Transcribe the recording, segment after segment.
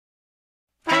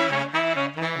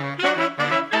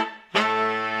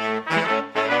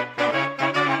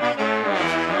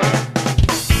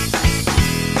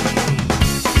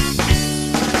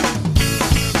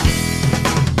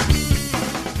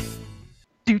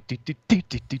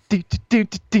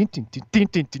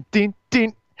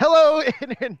Hello,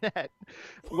 Internet.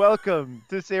 Welcome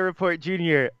to Say Report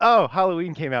Junior. Oh,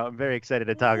 Halloween came out. I'm very excited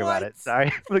to talk about What? it. Sorry,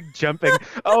 I'm like jumping.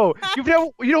 Oh, you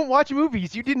don't watch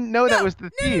movies. You didn't know that No, was the no,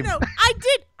 theme. no, no. I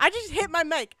did. I just hit my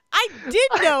mic. I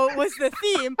did know it was the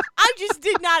theme. I just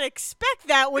did not expect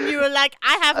that when you were like,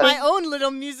 I have my own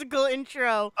little musical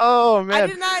intro. Oh I man.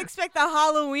 did not expect the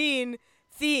Halloween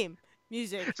theme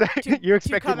music So you to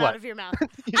expected come out what? of your mouth. You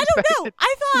I don't know. expected.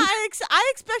 I thought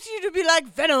I expected you to be like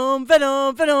Venom,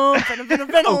 Venom, Venom, Venom, Venom,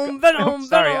 Oh, Venom, I'm Venom,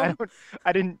 sorry. Venom.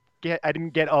 I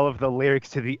didn't get all of the lyrics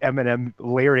to the Eminem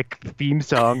lyric theme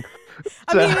song.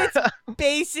 I So, mean, it's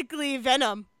basically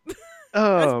Venom. That's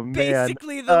oh man.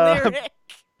 basically the Uh, lyric.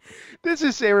 This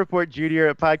is Say Report Junior,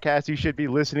 a podcast you should be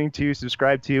listening to,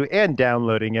 subscribe to, and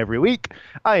downloading every week.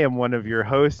 I am one of your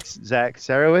hosts, Zach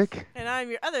Sarowick. And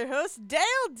I'm your other host, Dale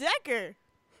Decker.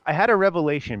 I had a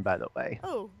revelation, by the way,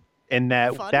 Oh, in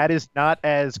that fun. that is not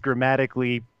as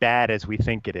grammatically bad as we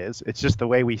think it is. It's just the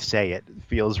way we say it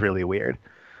feels really weird.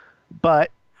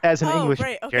 But as an Oh, English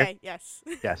right. major, Okay. Yes.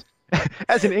 yes,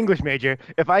 as an English major,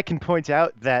 if I can point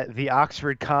out that the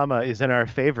Oxford comma is in our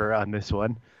favor on this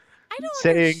one, I don't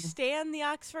saying understand the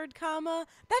Oxford comma.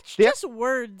 That's the just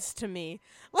words to me.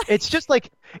 it's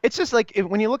Like, just like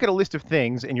when you look at a list of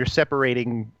things and you're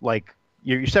separating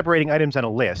you're separating items on a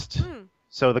list. hmm.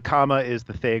 So the comma is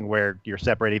the thing where you're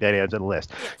separating the items on the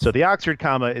list. So Yes. the Oxford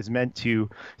comma is meant to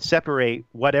separate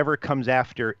whatever comes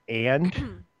after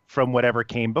and from whatever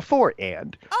came before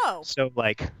and. Oh. So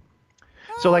like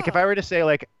if I Oh. were to say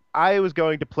like I was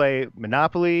going to play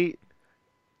Monopoly,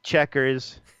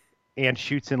 checkers, and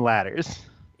shoots and ladders,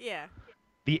 Yeah.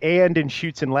 the and in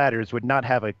shoots and ladders would not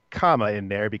have a comma in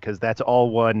there because that's all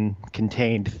one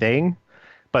contained thing.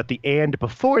 But the and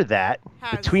before that,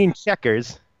 Has between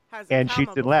checkers has a and comma shoots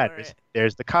and before ladders, it.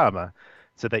 there's the comma.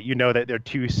 So that you know that they're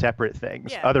two separate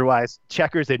things. Yeah. Otherwise,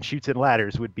 checkers and shoots and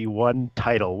ladders would be one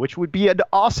title, which would be an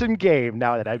awesome game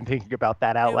now that I'm thinking about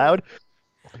that out It would. loud.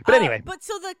 But anyway, But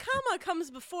so the comma comes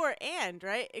before and,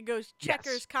 right? It goes yes.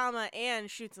 checkers, comma,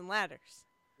 and shoots and ladders.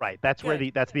 Right. That's where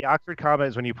Good. that's the Oxford comma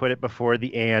is when you put it before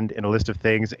the and in a list of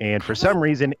things. And for I some like.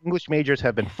 reason, English majors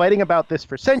have been fighting about this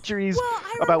for centuries Well,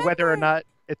 I about whether or remember. not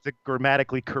it's a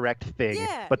grammatically correct thing.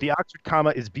 Yeah. But the Oxford comma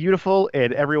is beautiful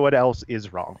and everyone else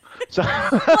is wrong. So Well,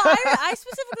 I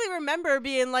specifically remember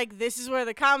being like, "This is where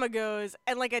the comma goes,"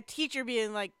 and like a teacher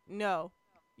being like, "No,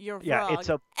 you're yeah, wrong," and I'm it's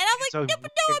like, a "No,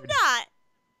 but no, I'm weird not.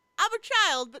 I'm a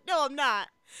child, but no, I'm not."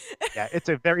 yeah, it's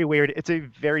a very,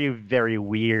 very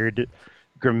weird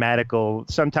grammatical,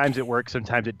 sometimes it works,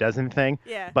 sometimes it doesn't thing.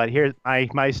 Yeah. But here's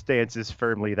my stance is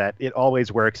firmly that it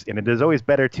always works and it is always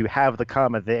better to have the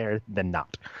comma there than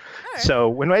not. All right. So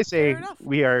when I Fair say enough.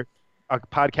 we are a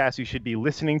podcast you should be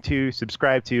listening to,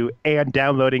 subscribe to, and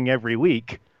downloading every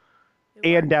week,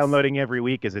 It and works. downloading every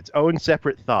week is its own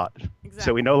separate thought. So we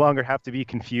Exactly. no longer have to be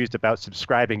confused about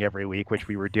subscribing every week, which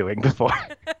we were doing before.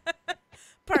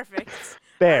 Perfect. All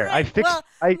There, I right. fixed. Well,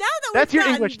 I now that That's we've your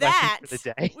gotten English lesson that, for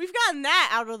the day. we've gotten that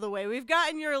out of the way. We've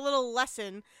gotten your little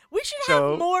lesson. We should have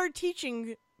So more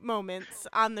teaching moments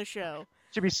on the show.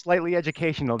 should be slightly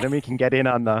educational. Then we can get in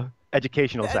on the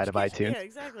educational The side of education. Yeah, iTunes.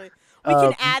 exactly. We can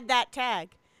Um, add that tag.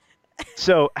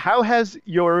 so how has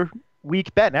your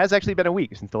week been? It has actually been a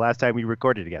week since the last time we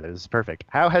recorded together. This is perfect.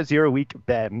 How has your week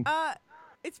been? Uh,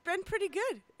 it's been pretty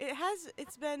good. It has.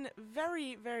 It's been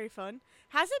very, very fun.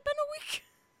 Has it been a week?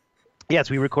 Yes,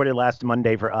 we recorded last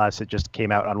Monday for us. It just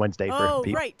came out on Wednesday for Oh,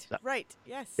 people. right, So, right.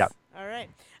 yeah. Yes. All right.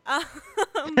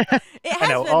 Um, it I has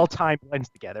know, been. all time blends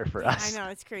together for Yeah, I us. know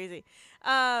it's crazy.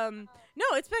 No,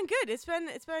 it's been good. It's been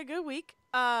a good week.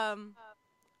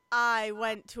 I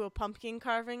went to a pumpkin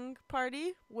carving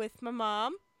party with my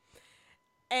mom,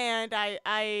 and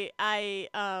I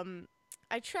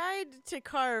tried to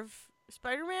carve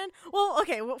Spider-Man. Well,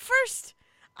 okay. Well, first,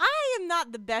 I am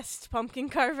not the best pumpkin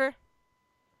carver.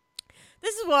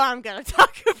 This is what I'm gonna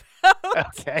talk about.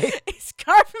 Okay. Is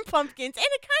carving pumpkins, and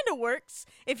it kind of works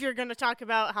if you're gonna talk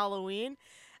about Halloween.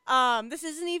 This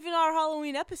isn't even our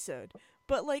Halloween episode,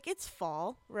 but like it's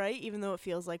fall, right? Even though it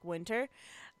feels like winter.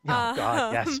 Oh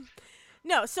God, yes. Um,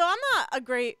 no, so I'm not a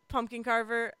great pumpkin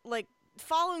carver. Like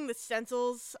following the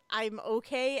stencils, I'm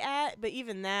okay at, but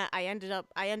even that, I end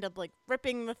up like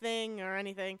ripping the thing or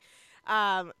anything.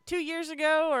 2 years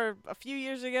ago or a few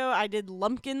years ago, I did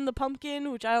Lumpkin the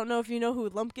Pumpkin, which I don't know if you know who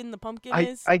Lumpkin the Pumpkin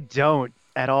is. I don't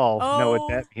at all know what Oh,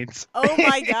 that means. oh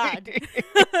my God.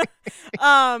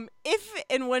 If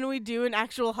and when we do an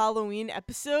actual Halloween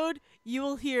episode, you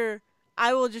will hear.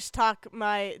 I will just talk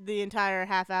the entire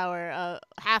half hour,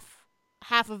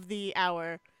 half of the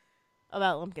hour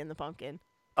about Lumpkin the Pumpkin,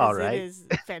 All because it right. is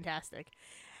fantastic.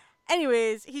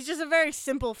 Anyways, he's just a very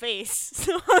simple face.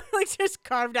 So I like just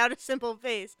carved out a simple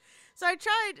face. So I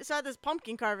tried. So at this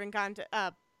pumpkin carving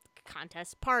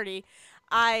contest party,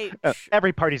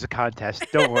 Every party's a contest.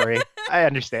 Don't worry. I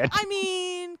understand. I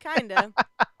mean, kinda.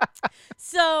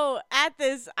 So at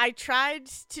this, I tried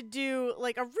to do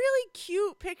like a really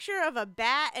cute picture of a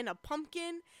bat and a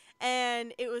pumpkin,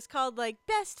 and it was called like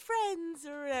best friends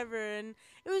or whatever, and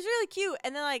it was really cute.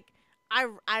 And then like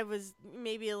I was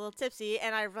maybe a little tipsy,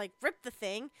 and I like ripped the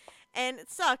thing, and it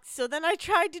sucked. So then I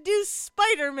tried to do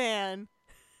Spider-Man,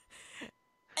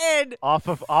 and Off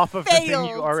of the thing you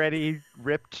failed. already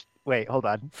ripped. Wait, hold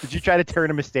on. Did you try to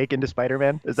turn a mistake into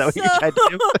Spider-Man? Is that what you tried to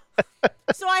do?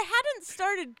 So I hadn't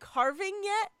started carving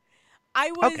yet.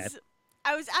 I was Okay.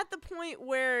 I was at the point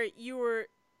where you were.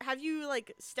 Have you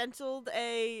like stenciled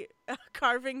a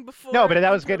carving before? No, but that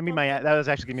was into a going to be pumpkin? that was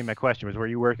actually going to be my question. Was were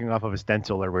you working off of a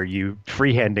stencil or were you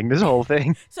freehanding this whole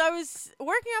thing? So I was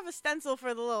working off a stencil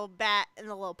for the little bat and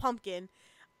the little pumpkin,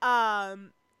 but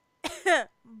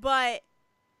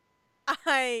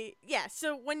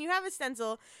So when you have a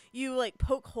stencil, you like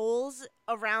poke holes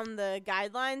around the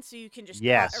guidelines so you can just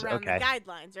Yes, cut around okay. the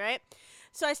guidelines, right?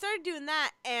 So I started doing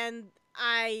that, and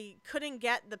I couldn't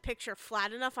get the picture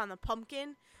flat enough on the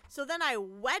pumpkin. So then I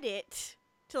wet it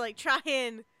to like try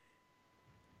and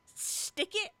stick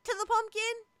it to the pumpkin,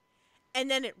 and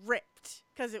then it ripped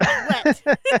because it was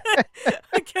wet.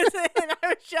 Because then I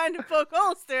was trying to poke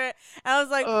holes through it, and I was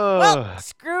like, well, Ugh.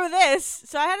 screw this.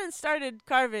 So I hadn't started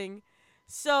carving.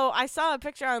 So I saw a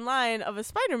picture online of a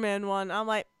Spider-Man one. I'm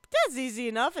like, that's easy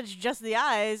enough. It's just the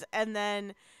eyes, and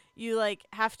then you like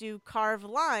have to carve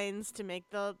lines to make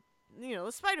the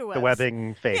the spider webs. The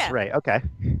webbing face, Yeah. right? Okay.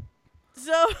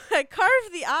 So I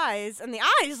carved the eyes, and the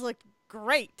eyes looked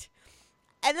great.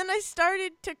 And then I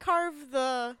started to carve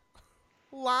the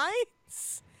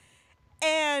lines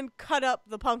and cut up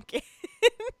the pumpkin.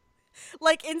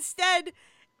 Like instead,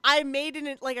 I made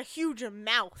it like a huge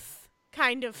mouth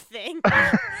kind of thing.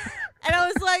 And I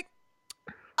was like,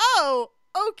 oh,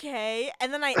 okay.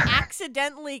 And then I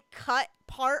accidentally cut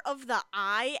part of the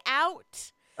eye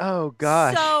out. Oh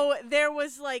gosh. So there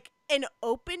was like an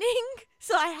opening.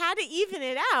 So I had to even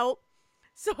it out.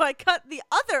 So I cut the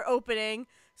other opening.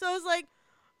 So I was like,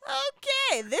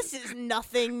 okay, this is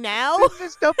nothing now. This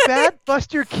is the bad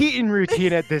Buster Keaton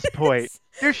routine at this point.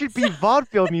 There should be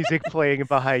vaudeville music playing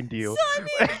behind you. So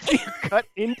I mean, You cut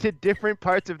into different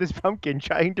parts of this pumpkin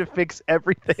trying to fix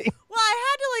everything. well, I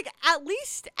had to like at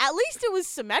least it was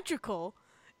symmetrical.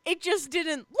 It just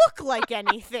didn't look like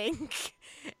anything.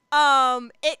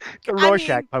 It The I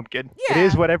Rorschach mean, pumpkin. It yeah.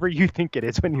 is whatever you think it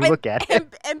is when you look at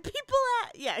it. and people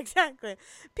exactly.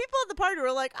 People at the party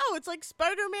were like, "Oh, it's like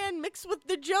Spider-Man mixed with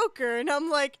the Joker," and I'm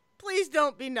like, "Please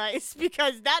don't be nice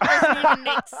because that doesn't even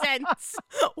make sense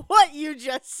what you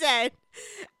just said."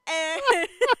 And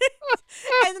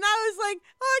and then I was like,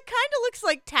 "Oh, it kind of looks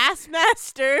like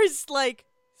Taskmaster's like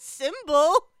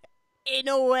symbol." In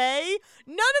a way,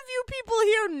 none of you people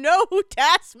here know who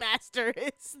Taskmaster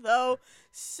is, though.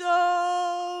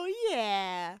 So,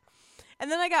 yeah.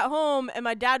 And then I got home, and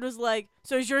my dad was like,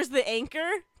 so is yours the anchor?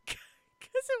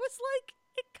 Because it was like,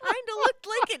 it kind of looked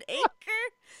like an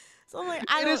anchor. So I'm like,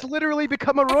 It has literally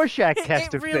become a Rorschach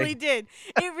test it of really things. did.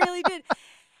 It really did.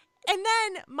 And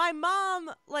then my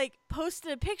mom, like,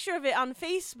 posted a picture of it on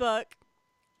Facebook,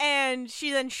 and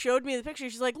she then showed me the picture.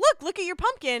 She's like, look at your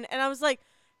pumpkin. And I was like,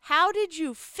 how did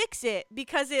you fix it?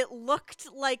 Because it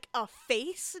looked like a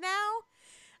face now.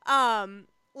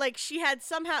 Like she had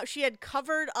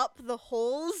covered up the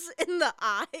holes in the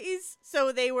eyes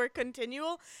so they were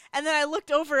continual. And then I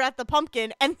looked over at the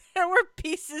pumpkin and there were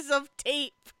pieces of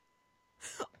tape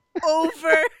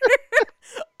over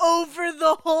over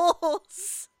the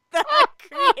holes that I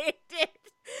created.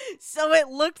 So it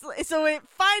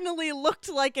finally looked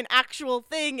like an actual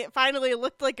thing. It finally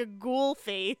looked like a ghoul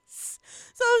face.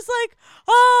 So I was like,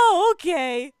 oh,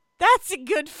 okay. That's a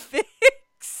good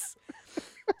fix.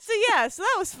 So yeah, so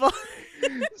that was fun.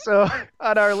 So,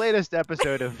 on our latest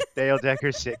episode of Dale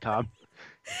Decker's sitcom,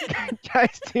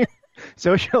 tries to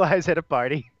socialize at a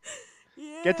party,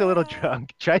 gets a little Yeah.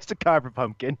 drunk, tries to carve a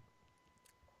pumpkin.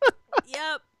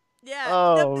 Yep. Yeah.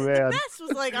 Oh, the man. best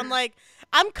was like, I'm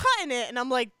cutting it, and I'm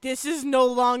like, this is no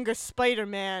longer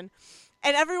Spider-Man.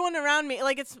 And everyone around me,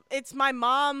 like, it's my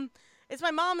mom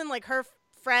and like her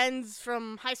friends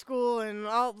from high school and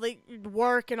all like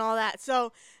work and all that.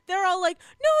 So they're all like,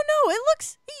 no, it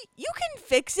looks, you can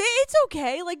fix it. It's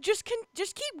okay. Like, just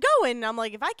keep going. And I'm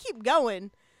like, if I keep going,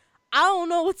 I don't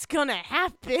know what's gonna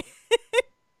happen.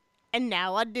 And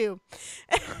now I do.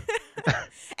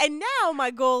 And now my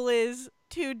goal is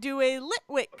to do a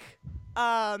Litwick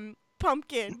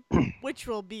pumpkin, which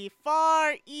will be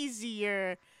far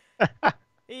easier.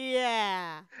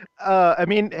 Yeah. I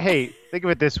mean, hey, think of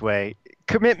it this way.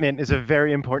 Commitment is a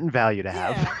very important value to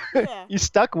have. Yeah. Yeah. You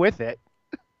stuck with it.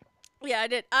 Yeah, I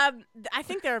did. I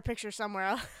think there are pictures somewhere.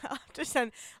 I'll have to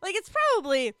send. Like, it's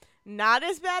probably not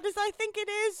as bad as I think it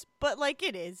is, but like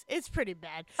it is. It's pretty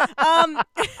bad.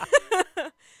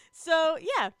 So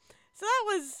yeah. So that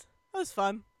was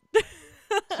fun.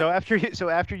 So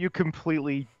after you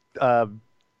completely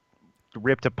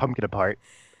ripped a pumpkin apart,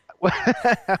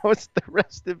 how was the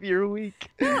rest of your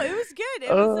week? No, it was good.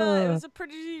 It was a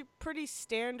pretty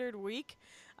standard week.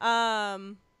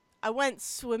 I went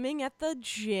swimming at the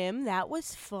gym. That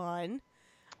was fun.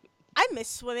 I miss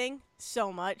swimming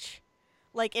so much.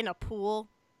 Like in a pool,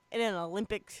 in an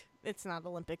Olympic. It's not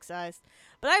Olympic sized,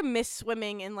 but I miss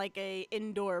swimming in like a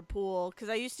indoor pool because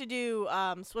I used to do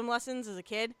swim lessons as a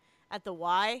kid at the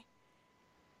Y,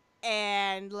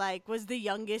 and like was the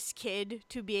youngest kid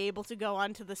to be able to go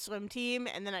onto the swim team,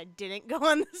 and then I didn't go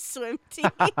on the swim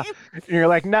team. And you're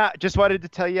like, nah, just wanted to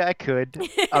tell you I could.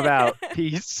 I'm out.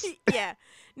 Peace. Yeah.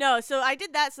 No, so I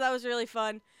did that, so that was really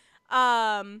fun.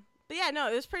 But yeah, no,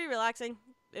 it was pretty relaxing.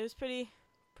 It was pretty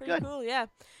Good. cool, yeah.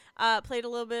 Played a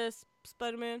little bit of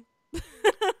Spider-Man.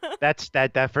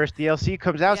 That first DLC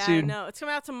comes out Yeah, soon. no, it's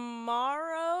coming out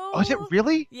tomorrow. Oh, is it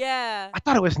really? Yeah. I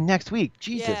thought it was next week.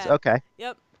 Jesus. Yeah. Okay.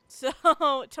 Yep. So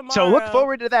tomorrow. So look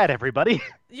forward to that, everybody.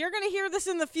 You're gonna hear this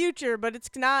in the future, but it's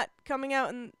not coming out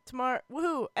in tomorrow.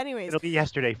 Woohoo! Anyways. It'll be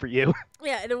yesterday for you.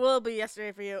 Yeah, it will be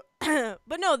yesterday for you.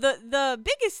 But no, the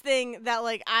biggest thing that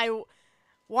like I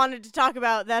wanted to talk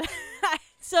about that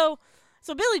so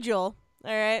Billy Joel,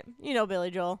 all right? You know Billy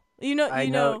Joel. I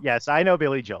know. Yes, I know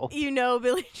Billy Joel. You know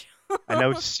Billy Joel. I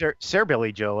know Sir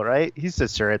Billy Joel, right? He's a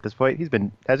sir at this point.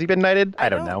 Has he been knighted? I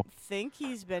don't know. Think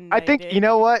he's been I knighted. think, you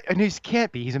know what? And he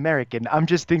can't be. He's American. I'm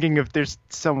just thinking if there's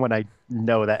someone I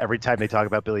know that every time they talk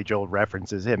about Billy Joel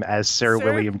references him as Sir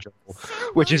William Joel,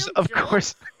 which is of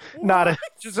course not a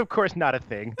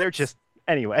thing. They're just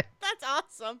anyway. That's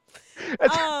awesome.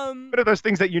 It's one of those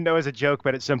things that you know as a joke,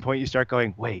 but at some point you start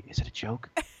going, "Wait, is it a joke?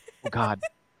 Oh God,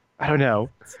 I don't know."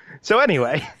 So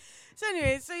anyway. So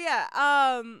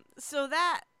yeah,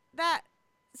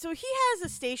 so he has a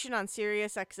station on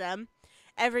Sirius XM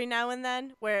every now and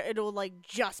then where it'll like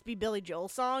just be Billy Joel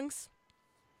songs,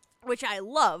 which I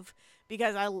love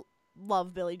because I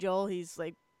love Billy Joel. He's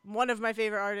like one of my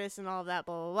favorite artists and all of that,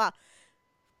 blah blah blah.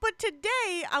 But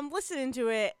today I'm listening to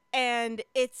it and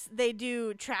they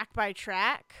do track by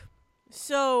track,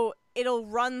 so it'll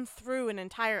run through an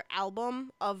entire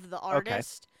album of the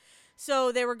artist. Okay.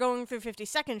 So they were going through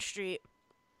 52nd Street,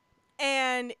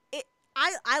 and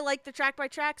I like the track by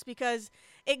tracks because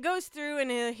it goes through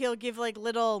and he'll give like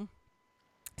little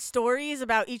stories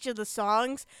about each of the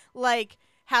songs, like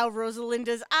how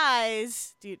Rosalinda's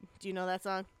Eyes. Do you know that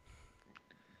song?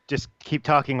 Just keep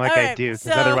talking like I do, because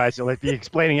otherwise you'll be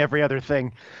explaining every other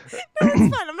thing. No, it's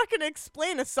fine. I'm not going to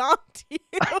explain a song to you.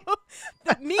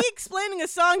 Me explaining a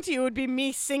song to you would be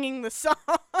me singing the song.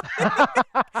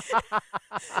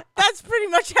 That's pretty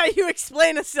much how you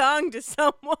explain a song to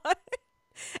someone.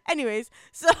 Anyways,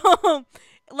 so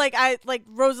like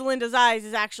Rosalinda's Eyes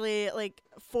is actually like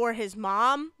for his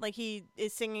mom. Like he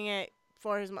is singing it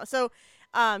for his mom. So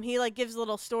he like gives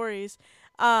little stories.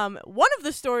 One of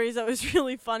the stories that was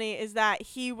really funny is that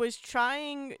he was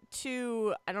trying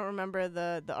to, I don't remember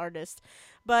the artist,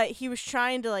 but he was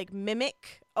trying to like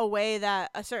mimic a way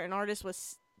that a certain artist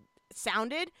was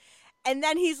sounded. And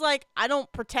then he's like, I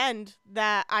don't pretend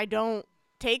that I don't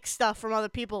take stuff from other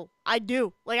people. I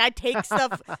do. Like I take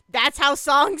stuff. That's how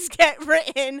songs get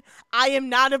written. I am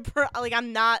not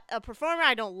I'm not a performer.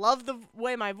 I don't love the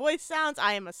way my voice sounds.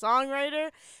 I am a songwriter.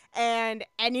 And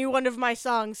any one of my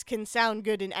songs can sound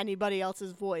good in anybody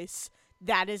else's voice.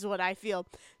 That is what I feel.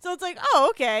 So it's like, oh,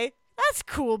 okay. That's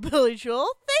cool, Billy Joel.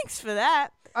 Thanks for that.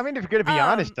 I mean, if you're going to be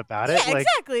honest about it. Yeah,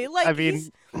 exactly. Like, I mean, he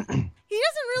doesn't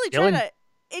really try to...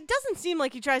 It doesn't seem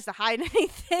like he tries to hide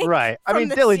anything. Right. I mean,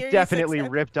 Dylan definitely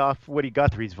ripped off Woody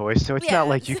Guthrie's voice, so it's not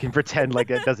like you can pretend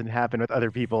like it doesn't happen with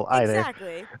other people either.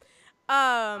 Exactly.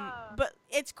 But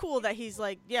it's cool that he's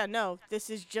like, yeah, no, this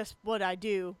is just what I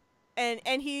do.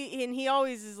 And he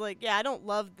always is like, yeah, I don't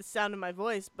love the sound of my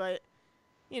voice, but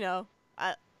you know,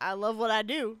 I love what I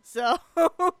do. So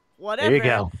whatever. There you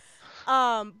go.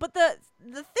 But the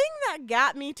thing that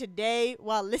got me today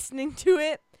while listening to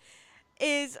it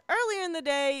is earlier in the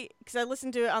day, because I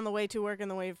listened to it on the way to work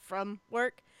and the way from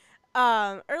work.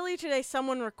 Earlier today,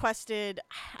 someone requested,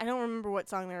 I don't remember what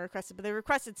song they requested, but they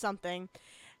requested something,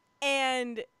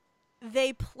 and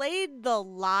they played the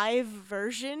live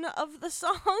version of the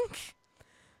song.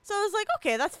 So I was like,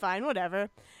 okay, that's fine, whatever.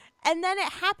 And then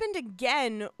it happened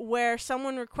again where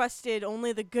someone requested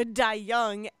Only the Good Die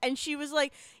Young, and she was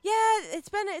like, yeah, it's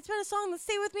been a song that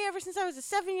stayed with me ever since I was a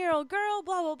 7-year-old girl,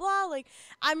 blah, blah, blah. Like,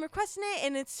 I'm requesting it,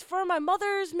 and it's for my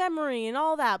mother's memory and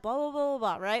all that, blah, blah, blah,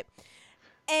 blah, blah, right?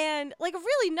 And, like, a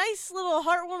really nice little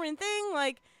heartwarming thing,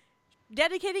 like,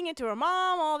 dedicating it to her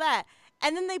mom, all that.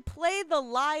 And then they played the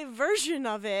live version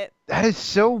of it. That is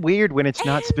so weird when it's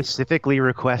not And specifically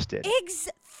requested.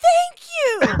 Thank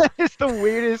you! It's the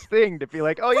weirdest thing to be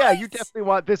like, oh yeah, you Right? definitely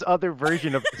want this other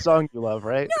version of the song you love,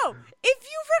 right? No, if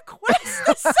you request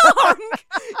the song,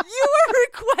 you are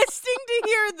requesting to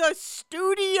hear the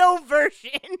studio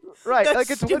version. Right, The like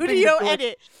it's one thing to studio be like,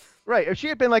 edit. right. If she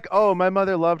had been like, "Oh, my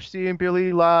mother loved seeing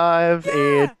Billy live,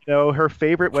 and Yeah. her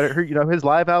favorite, his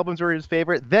live albums were his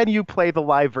favorite," then you play the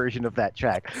live version of that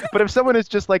track. But if someone is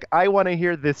just like, "I want to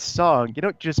hear this song," you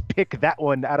don't just pick that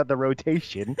one out of the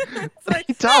rotation. It's What are like,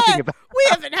 you talking about? we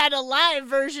haven't had a live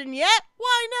version yet.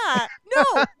 Why not?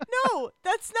 No,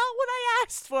 that's not what I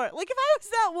asked for. Like, if I was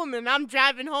that woman, I'm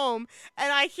driving home,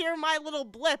 and I hear my little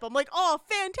blip, I'm like, oh,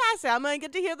 fantastic, I'm going to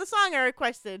get to hear the song I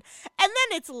requested. And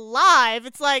then it's live.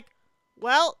 It's like,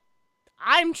 well,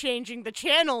 I'm changing the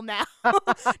channel now.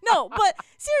 No, but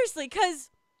seriously, because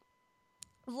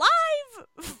live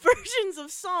versions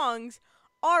of songs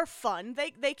are fun.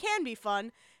 They can be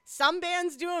fun. Some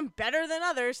bands do them better than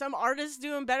others. Some artists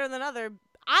do them better than others.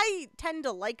 I tend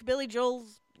to like Billy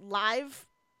Joel's live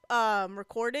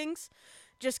recordings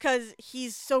just because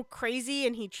he's so crazy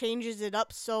and he changes it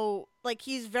up so, like,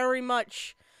 he's very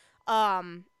much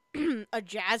a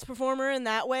jazz performer in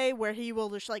that way where he will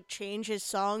just, like, change his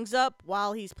songs up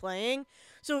while he's playing.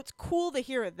 So it's cool to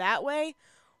hear it that way.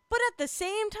 But at the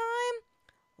same time,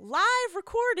 live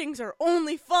recordings are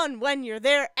only fun when you're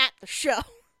there at the show.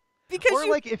 Because Or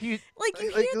you, like if you like,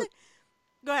 you like, hear the...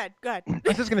 Go ahead. I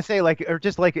was just gonna say, like, or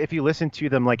just like if you listen to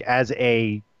them like as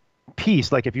a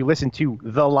piece, like if you listen to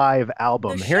the live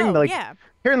album, The hearing show, like yeah.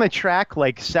 hearing the track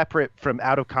like separate from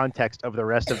out of context of the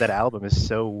rest of that album is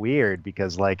so weird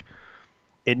because like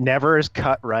it never is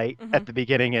cut right at the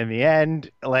beginning and the end.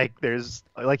 Like there's,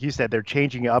 like you said, they're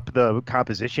changing up the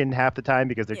composition half the time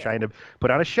because they're Yeah. trying to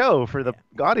put on a show for the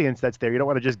audience that's there. You don't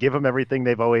want to just give them everything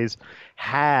they've always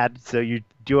had. So you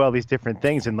do all these different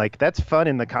things. And like, that's fun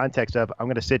in the context of, I'm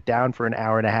going to sit down for an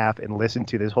hour and a half and listen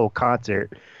to this whole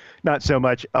concert. Not so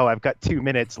much, oh, I've got 2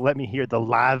 minutes. Let me hear the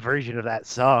live version of that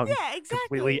song. Yeah, exactly.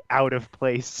 Completely out of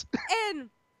place.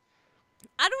 And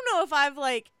I don't know if I've,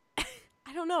 like,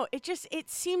 I don't know. It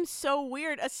seems so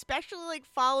weird, especially, like,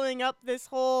 following up this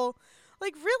whole,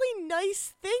 like, really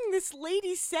nice thing this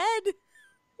lady said.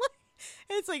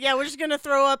 It's like, yeah, we're just gonna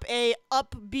throw up a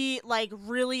upbeat, like,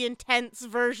 really intense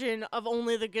version of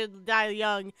Only the Good Die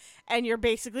Young, and you're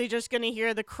basically just gonna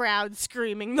hear the crowd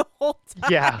screaming the whole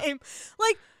time. Yeah.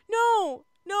 Like, no,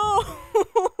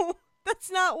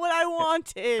 that's not what I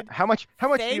wanted. How much do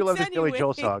you Thanks love this Billy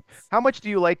Joel song? anyways. How much do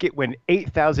you like it when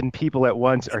 8,000 people at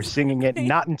once are singing it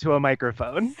not into a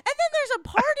microphone? And then there's a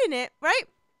part in it, right?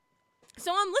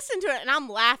 So I'm listening to it and I'm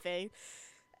laughing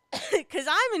because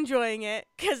I'm enjoying it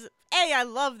because A, I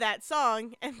love that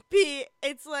song, and B,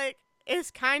 it's like,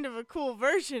 it's kind of a cool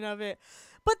version of it.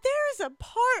 But there's a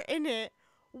part in it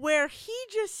where he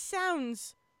just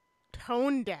sounds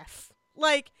tone deaf.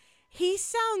 Like, he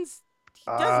does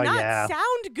not Yeah.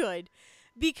 sound good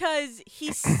because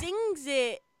he sings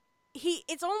it.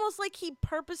 It's almost like he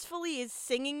purposefully is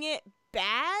singing it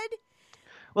bad.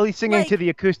 Well, he's singing to Like, the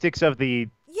acoustics of the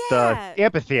yeah.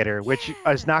 amphitheater, which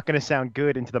is not going to sound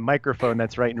good into the microphone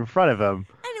that's right in front of him.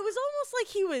 And it was almost like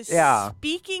he was Yeah.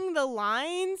 speaking the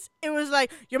lines. It was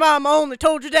like, your mama only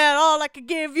told your dad all I could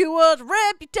give you was a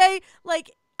reputation.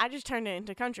 Like, I just turned it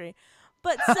into country.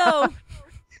 But so,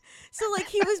 like,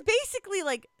 he was basically,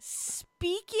 like,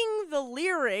 speaking the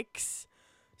lyrics.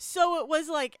 So it was,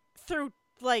 like, through,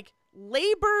 like,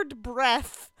 labored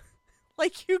breath.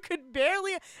 Like, you could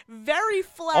barely, very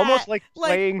flat. Almost like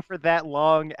playing for that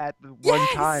long at the one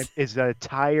Yes! time is a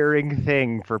tiring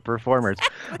thing for performers. So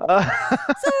it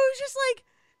was just like,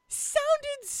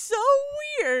 sounded so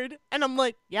weird. And I'm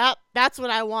like, yep, that's what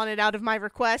I wanted out of my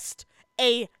request.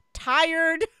 A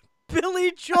tired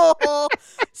Billy Joel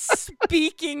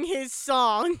speaking his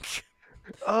song.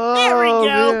 Oh, There we go.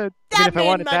 man. I mean, That if I made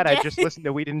wanted my that, I'd day. just listen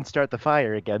to We Didn't Start the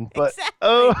Fire again. But, Exactly.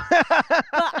 oh.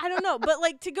 But I don't know. But,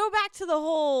 like, to go back to the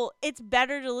whole, it's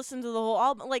better to listen to the whole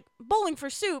album. Like, Bowling for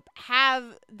Soup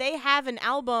they have an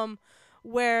album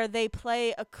where they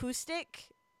play acoustic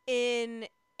in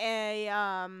a,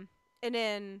 I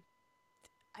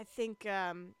think,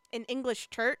 an English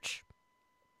church.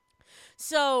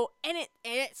 So, and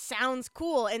it sounds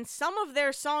cool, and some of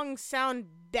their songs sound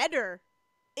better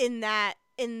in that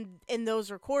in those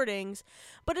recordings,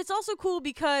 but it's also cool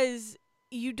because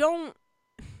you don't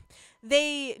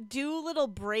they do little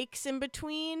breaks in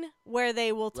between where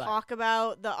they will Right. talk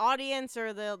about the audience,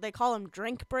 or they call them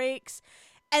drink breaks,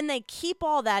 and they keep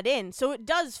all that in. So it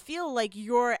does feel like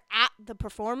you're at the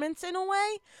performance in a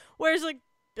way. Whereas like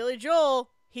Billy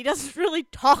Joel, he doesn't really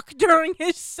talk during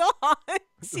his songs.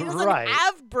 He doesn't Right.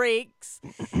 have breaks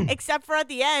except for at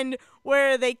the end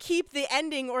where they keep the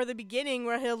ending or the beginning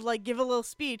where he'll like give a little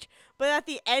speech. But at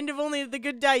the end of Only the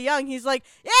Good Die Young, he's like,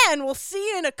 "Yeah, and we'll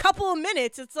see you in a couple of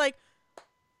minutes." It's like,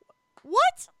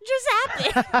 what just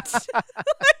happened?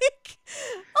 Like,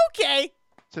 okay,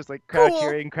 It's just like crowd Cool.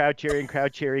 cheering, crowd cheering,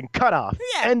 crowd cheering, cut off.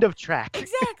 Yeah. End of track.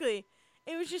 exactly.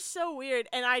 It was just so weird,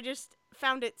 and I just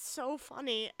found it so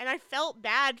funny, and I felt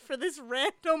bad for this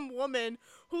random woman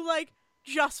who like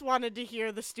just wanted to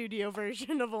hear the studio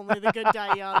version of Only the Good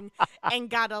Die Young and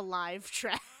got a live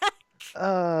track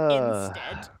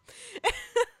instead.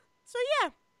 So yeah.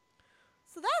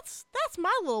 So that's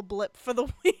my little blip for the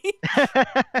week.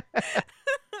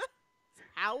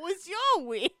 How was your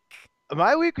week?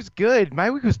 My week was good. My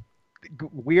week was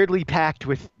weirdly packed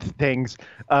with things.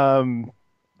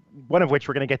 One of which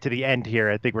we're gonna get to the end here.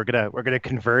 I think we're gonna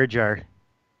converge our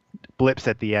blips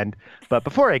at the end. But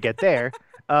before I get there,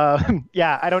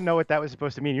 yeah, I don't know what that was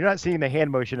supposed to mean. You're not seeing the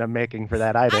hand motion I'm making for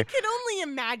that I either. can only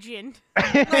imagine.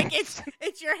 Like it's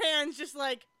your hands just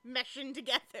like meshing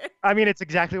together. I mean, it's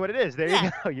exactly what it is. There Yeah.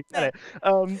 you go. You got it.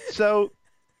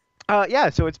 Yeah,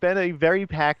 so it's been a very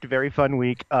packed, very fun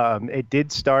week. It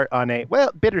did start on a,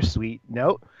 bittersweet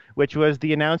note, which was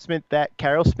the announcement that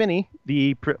Carol Spinney,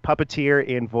 the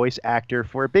puppeteer and voice actor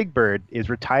for Big Bird, is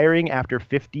retiring after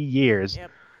 50 years. Yep.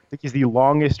 I think he's the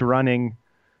longest running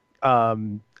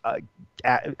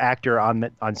actor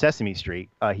on Sesame Street.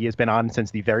 He has been on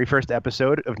since the very first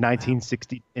episode of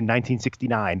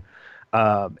 1969.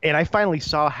 And I finally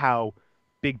saw how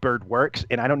Big Bird works,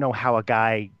 and I don't know how a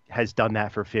guy has done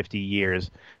that for 50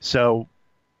 years. So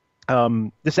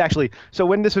when this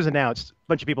was announced, a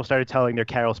bunch of people started telling their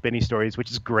Carol Spinney stories,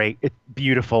 which is great. It's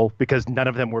beautiful because none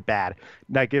of them were bad.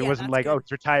 Like it Yeah, wasn't that's like, good. oh,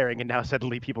 he's retiring and now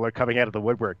suddenly people are coming out of the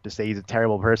woodwork to say he's a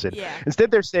terrible person. Yeah.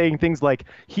 Instead, they're saying things like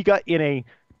he got in a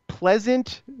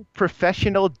pleasant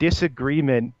professional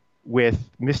disagreement with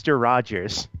Mr.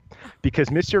 Rogers because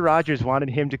Mr. Rogers wanted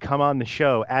him to come on the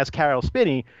show as Carol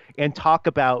Spinney and talk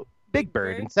about Big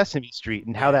Bird and Sesame Street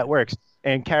and how Yeah. that works.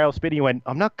 And Carol Spinney went,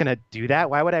 I'm not going to do that.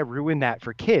 Why would I ruin that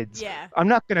for kids? Yeah. I'm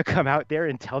not going to come out there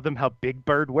and tell them how Big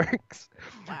Bird works.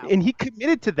 Wow. And he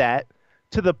committed to that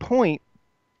to the point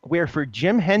where for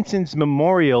Jim Henson's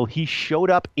memorial, he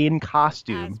showed up in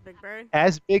costume As Big Bird.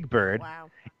 as Big Bird Wow.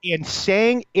 and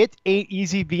sang It Ain't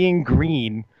Easy Being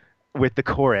Green with the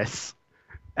chorus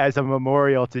as a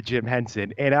memorial to Jim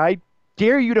Henson. And I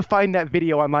dare you to find that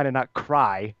video online and not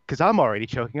cry because I'm already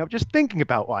choking up just thinking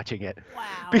about watching it.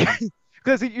 Wow.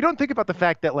 Because you don't think about the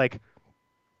fact that like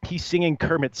he's singing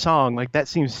Kermit's song, like that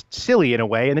seems silly in a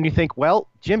way, and then you think, well,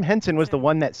 Jim Henson was the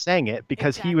one that sang it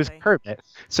because he was Exactly. Kermit.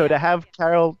 So to have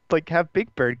Carol have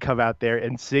Big Bird come out there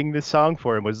and sing this song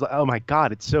for him was, oh my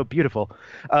God, it's so beautiful.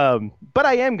 But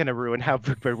I am gonna ruin how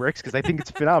Big Bird works because I think it's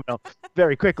phenomenal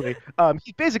very quickly.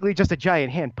 He's basically just a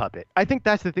giant hand puppet. I think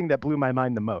that's the thing that blew my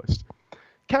mind the most.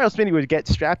 Carol Spinney would get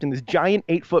strapped in this giant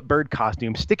 8-foot bird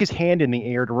costume, stick his hand in the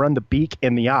air to run the beak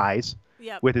and the eyes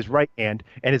Yep. with his right hand,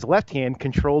 and his left hand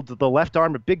controlled the left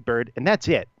arm of Big Bird, and that's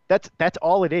it. That's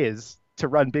all it is to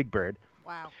run Big Bird.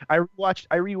 Wow. I watched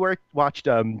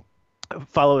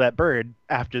Follow That Bird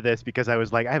after this because I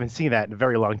was like, I haven't seen that in a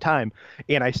very long time,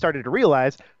 and I started to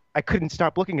realize I couldn't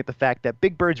stop looking at the fact that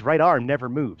Big Bird's right arm never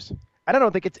moves. I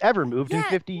don't think it's ever moved in Yeah.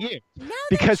 50 years. Now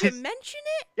Because that you it's- mention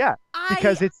it, Yeah,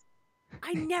 because it's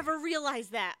I never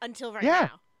realized that until right Yeah.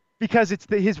 now. because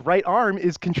his right arm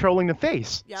is controlling the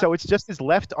face. Yep. So it's just his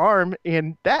left arm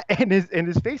and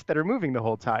his face that are moving the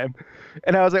whole time.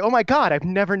 And I was like, "Oh my God, I've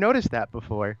never noticed that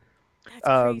before."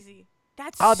 That's crazy.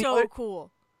 That's the so other- cool.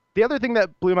 The other thing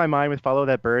that blew my mind with Follow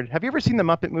That Bird, have you ever seen the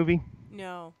Muppet movie?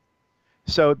 No.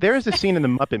 So there is a scene in the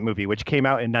Muppet movie which came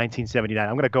out in 1979.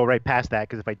 I'm going to go right past that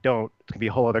because if I don't, it's going to be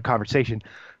a whole other conversation.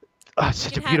 Oh, it's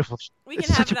such a beautiful We it's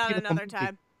can have such it a on beautiful another movie.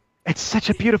 time. It's such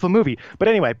a beautiful movie. But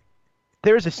anyway,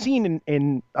 there is a scene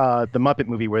in the Muppet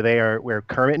movie where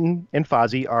Kermit and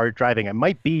Fozzie are driving. It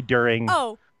might be during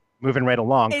Oh, Moving Right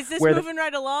Along. is this where moving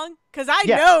right along? Because I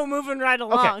Yeah. know moving right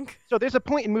along. So there's a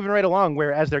point in Moving Right Along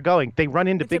where as they're going, they run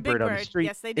into It's a Big Big Bird on the Bird. street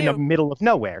Yes, they in the do. middle of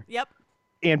nowhere. Yep.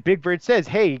 And Big Bird says,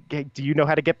 "Hey, do you know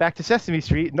how to get back to Sesame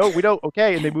Street?" "No, we don't."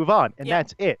 "Okay," and they move on, and Yep.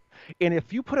 that's it. And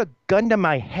if you put a gun to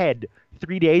my head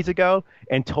 3 days ago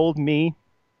and told me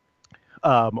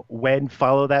when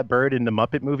Follow That Bird in the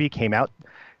Muppet movie came out,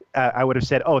 I would have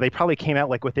said, "Oh, they probably came out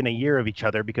like within a year of each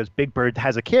other because Big Bird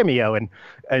has a cameo and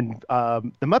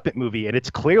the Muppet movie, and it's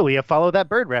clearly a Follow That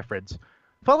Bird reference."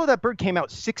 Follow That Bird came out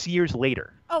 6 years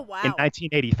later Oh in wow.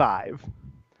 1985.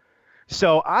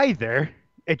 So either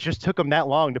it just took them that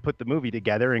long to put the movie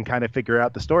together and kind of figure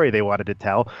out the story they wanted to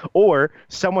tell, or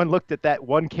someone looked at that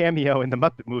one cameo in the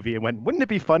Muppet movie and went, "Wouldn't it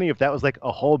be funny if that was like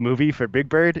a whole movie for Big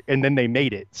Bird?" And then they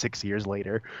made it 6 years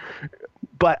later.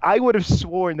 But I would have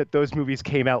sworn that those movies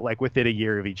came out like within a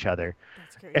year of each other.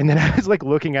 That's And then crazy. I was like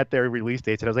looking at their release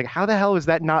dates and I was like, how the hell is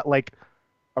that not like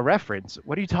a reference?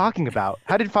 What are you talking about?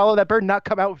 How did Follow That Bird not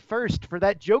come out first for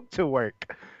that joke to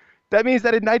work? That means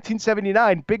that in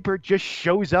 1979, Big Bird just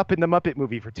shows up in the Muppet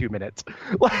movie for 2 minutes.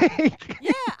 Like,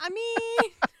 Yeah, I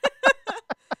mean,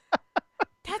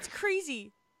 that's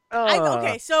crazy. uh,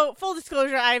 Okay, so full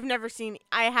disclosure, I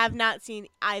have not seen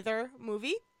either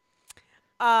movie.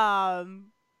 Um,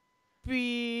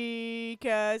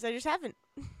 because I just haven't.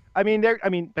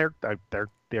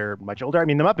 they're much older. I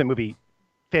mean, the Muppet movie,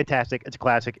 fantastic. It's a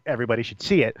classic. Everybody should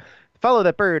see it. Follow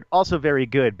That Bird, also very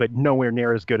good, but nowhere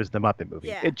near as good as the Muppet movie.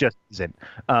 Yeah. It just isn't.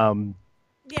 Um,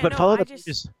 Yeah, but no, Follow I That Bird just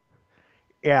is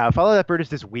Yeah, Follow That Bird is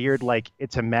this weird, like,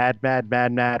 it's a mad, mad,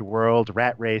 mad, mad world,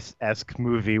 rat race-esque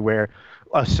movie where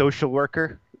a social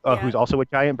worker, yeah. who's also a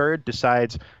giant bird,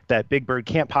 decides that Big Bird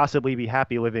can't possibly be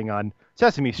happy living on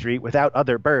Sesame Street without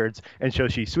other birds. And so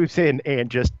she swoops in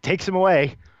and just takes him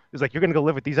away. It's like, "You're going to go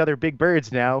live with these other big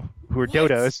birds now, who are What?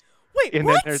 dodos." Wait, And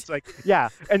then what? there's like, yeah.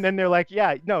 And then they're like,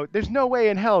 "Yeah, no, there's no way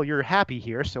in hell you're happy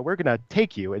here. So we're going to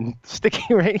take you and stick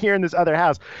you right here in this other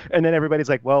house." And then everybody's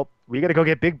like, "Well, we got to go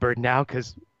get Big Bird now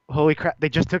because holy crap, they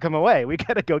just took him away. We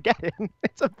got to go get him."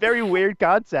 It's a very weird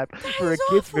concept That for a is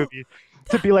kids awful. movie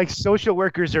to That, be like social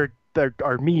workers are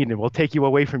mean and will take you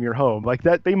away from your home. Like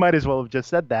that, they might as well have just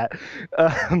said that.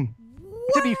 Um,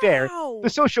 to be fair, the wow.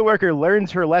 social worker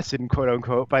learns her lesson, quote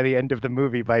unquote, by the end of the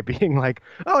movie by being like,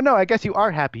 "Oh no, I guess you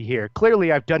are happy here.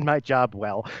 Clearly, I've done my job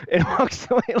well," and walks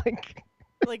away like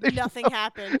Like there's nothing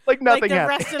happened. like Like nothing the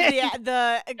happened. rest of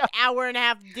the hour and a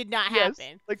half did not Yes,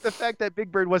 happen. like the fact that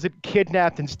Big Bird wasn't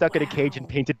kidnapped and stuck in a cage and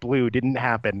Wow. painted blue didn't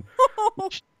happen. Oh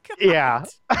Yeah.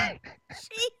 God.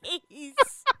 Jeez.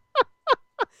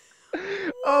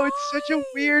 Oh, it's such a Why?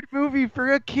 weird movie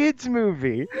for a kids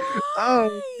movie. Oh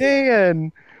Why?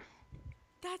 man.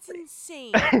 That's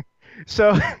insane.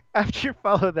 So after you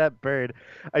Follow That Bird,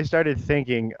 I started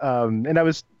thinking, and I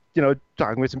was,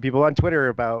 talking with some people on Twitter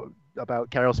about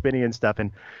Carol Spinney and stuff,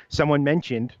 and someone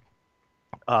mentioned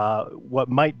what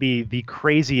might be the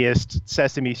craziest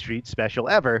Sesame Street special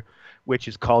ever, which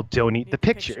is called "Don't Eat the Need the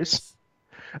Pictures." pictures.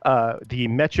 The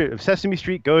Metro Sesame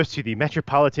Street goes to the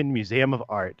Metropolitan Museum of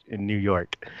Art in New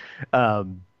York.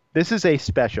 This is a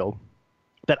special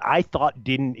that I thought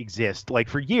didn't exist. Like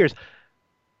for years,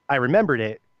 I remembered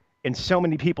it, and so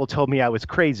many people told me I was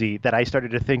crazy that I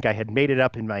started to think I had made it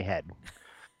up in my head.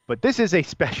 But this is a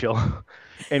special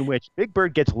in which Big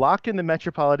Bird gets locked in the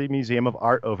Metropolitan Museum of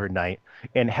Art overnight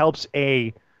and helps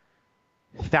a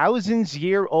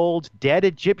thousands-year-old dead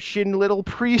Egyptian little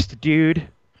priest dude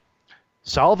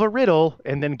solve a riddle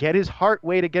and then get his heart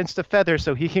weighed against a feather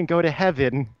so he can go to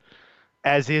heaven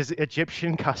as is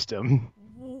Egyptian custom.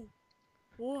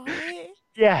 What?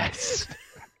 Yes.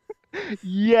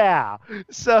 Yeah.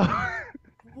 So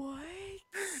What?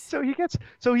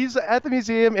 he's at the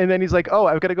museum and then he's like, "Oh,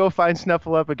 I've got to go find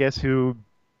Snuffleupagus, who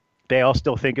they all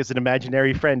still think is an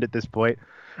imaginary friend at this point."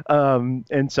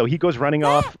 And so he goes running That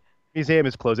off. Museum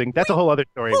is closing. That's a wait, whole other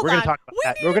story. hold We're going to on. talk about We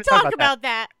that. We're need going to to talk talk about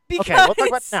that. about that Okay, we'll talk about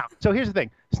it because now. So here's the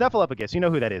thing. Snuffleupagus, you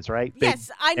know who that is, right? Big yes,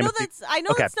 I know famous. that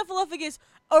Okay. Snuffleupagus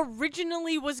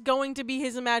originally was going to be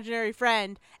his imaginary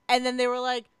friend, and then they were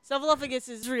like, Snuffleupagus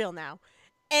is real now.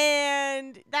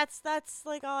 And that's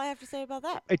like all I have to say about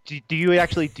that. Do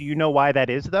you know why that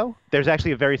is though? There's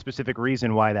actually a very specific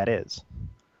reason why that is.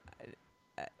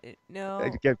 No.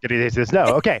 It is no.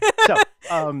 Okay.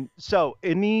 So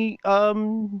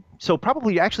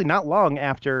probably actually not long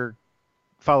after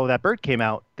Follow That Bird came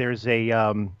out, there's you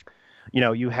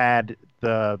had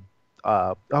the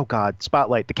oh God,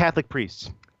 Spotlight, the Catholic priests.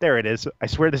 There it is. I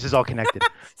swear this is all connected.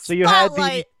 So you had the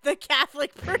Spotlight, the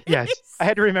Catholic Yes, I priest.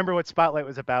 had to remember what Spotlight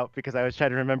was about because I was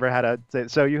trying to remember how to say it.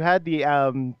 So you had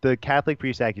the Catholic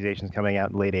priest accusations coming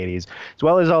out in the late '80s, as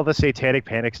well as all the satanic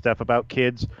panic stuff about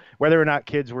kids, whether or not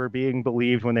kids were being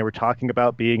believed when they were talking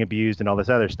about being abused and all this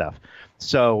other stuff.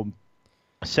 So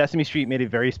Sesame Street made a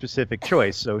very specific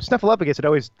choice. So Snuffleupagus had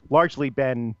always largely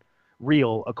been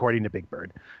real, according to Big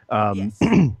Bird. Um,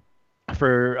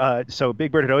 Yes. so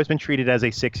Big Bird had always been treated as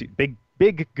a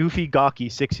big, goofy, gawky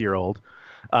 6-year old.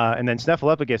 And then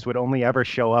Snuffleupagus would only ever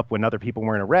show up when other people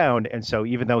weren't around. And so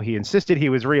even though he insisted he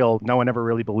was real, no one ever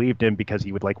really believed him because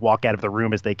he would like walk out of the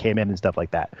room as they came in and stuff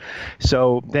like that.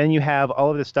 So then you have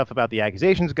all of this stuff about the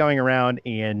accusations going around,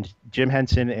 and Jim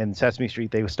Henson and Sesame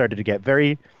Street, they started to get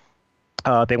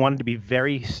they wanted to be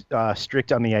very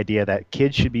strict on the idea that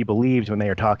kids should be believed when they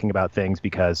are talking about things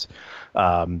because,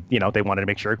 they wanted to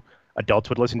make sure adults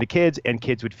would listen to kids and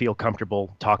kids would feel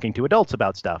comfortable talking to adults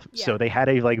about stuff. Yeah. So they had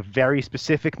a like very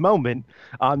specific moment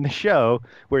on the show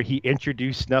where he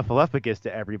introduced Snuffleupagus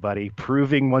to everybody,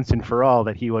 proving once and for all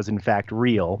that he was in fact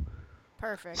real.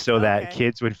 Perfect. So that Okay.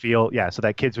 kids would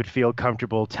feel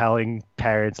comfortable telling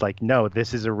parents like, no,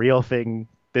 this is a real thing.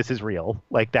 This is real,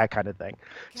 like that kind of thing.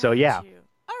 So Got yeah, you.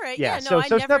 All right. yeah. Yeah. No, I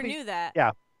So never Snuffy, knew that.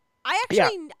 yeah, I yeah,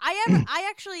 actually, I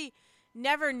actually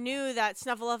never knew that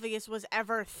Snuffleupagus was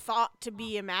ever thought to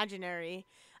be imaginary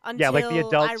yeah. Like the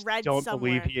until I adults read don't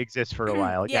believe somewhere. he exists for a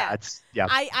while. Yeah, Yeah. it's yeah,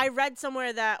 I read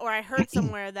somewhere that, or I heard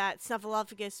somewhere that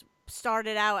Snuffleupagus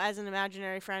started out as an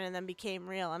imaginary friend and then became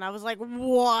real, and I was like,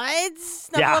 what?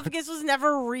 yeah. Snuffleupagus was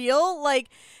never real?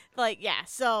 Yeah.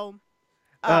 So,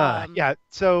 Yeah.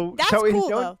 So that's so in cool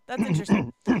don't though. That's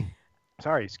interesting.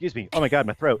 sorry, excuse me. Oh my God,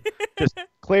 my throat. Just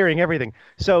clearing everything.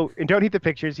 So in Don't Eat the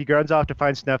Pictures, he runs off to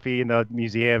find Snuffy in the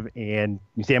museum, and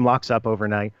museum locks up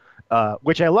overnight.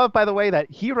 Which I love, by the way, that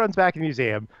he runs back in the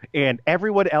museum, and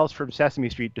everyone else from Sesame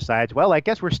Street decides, well, I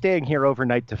guess we're staying here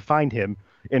overnight to find him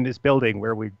in this building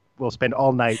where we will spend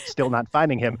all night still not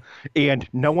finding him. And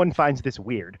no one finds this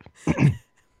weird.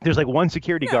 There's like one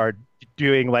security No. guard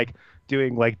doing like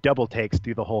double takes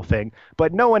through the whole thing,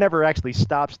 but no one ever actually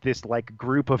stops this like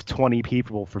group of 20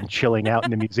 people from chilling out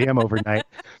in the museum overnight.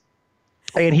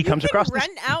 And he You comes can across this.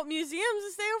 rent out museums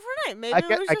and stay overnight. Maybe I, it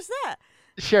get- was I just that.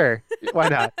 Sure, why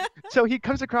not? So he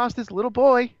comes across this little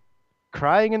boy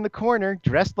crying in the corner,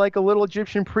 dressed like a little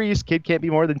Egyptian priest. Kid can't be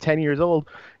more than 10 years old.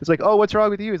 It's like, oh, what's wrong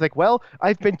with you? He's like, well,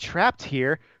 I've been trapped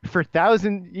here for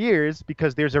 1,000 years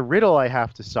because there's a riddle I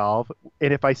have to solve.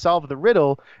 And if I solve the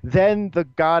riddle, then the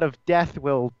god of death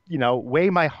will, weigh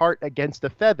my heart against a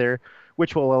feather,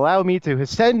 which will allow me to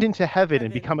ascend into heaven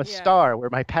and become a Yeah. star where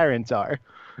my parents are.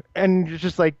 And it's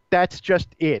just like, that's just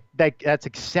it. That's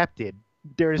accepted.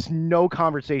 There's no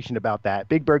conversation about that.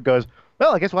 Big Bird goes,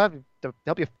 well, I guess we'll have to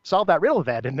help you solve that riddle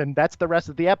then, and then that's the rest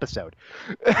of the episode.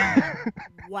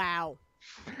 Wow.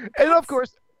 And of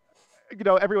course,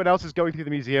 everyone else is going through the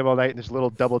museum all night, and there's little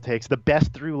double takes. The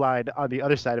best through line on the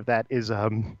other side of that is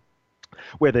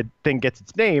where the thing gets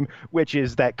its name, which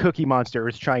is that Cookie Monster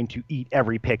is trying to eat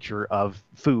every picture of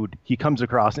food he comes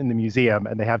across in the museum,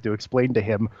 and they have to explain to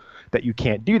him that you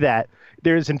can't do that.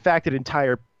 There's, in fact, an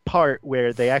entire part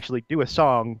where they actually do a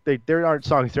song. There aren't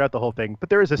songs throughout the whole thing, but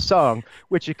there is a song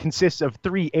which it consists of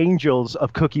 3 angels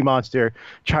of Cookie Monster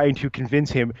trying to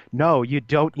convince him, no, you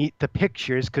don't eat the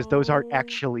pictures because those aren't Oh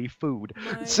actually food.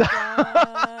 My So,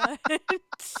 God.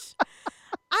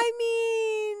 I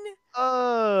mean,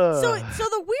 so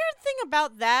the weird thing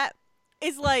about that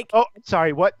is like, oh,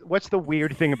 sorry. What's the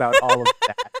weird thing about all of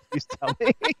that? Please tell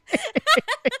me.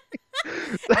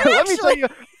 Let me tell actually, you.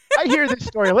 I hear this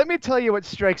story. Let me tell you what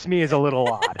strikes me as a little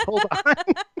odd. Hold on.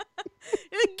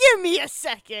 give me a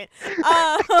second.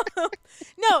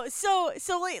 No, so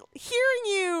like hearing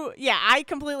you, yeah, I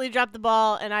completely dropped the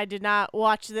ball and I did not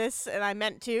watch this and I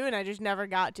meant to and I just never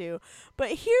got to. But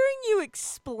hearing you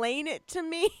explain it to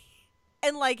me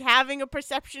and like having a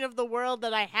perception of the world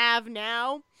that I have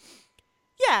now,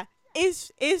 yeah,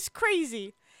 is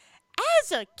crazy.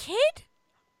 As a kid,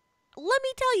 let me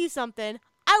tell you something.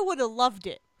 I would have loved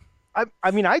it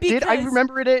I mean, I did. I because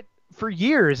remember it for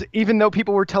years, even though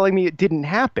people were telling me it didn't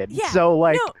happen. yeah, So,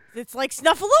 like, no, it's like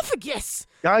Snuffleupagus.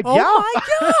 yeah. Oh my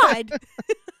God.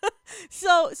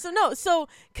 So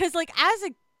because like as a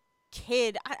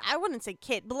kid, I wouldn't say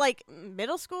kid, but like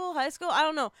middle school, high school, I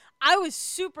don't know. I was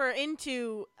super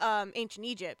into ancient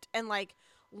Egypt and like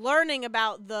learning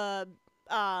about the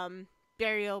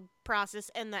burial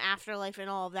process and the afterlife and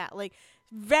all of that. Like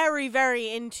very, very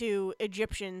into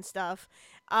Egyptian stuff.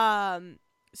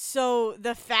 So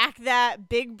the fact that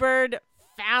Big Bird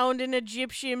found an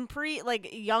Egyptian priest, like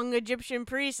young Egyptian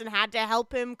priest, and had to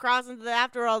help him cross into the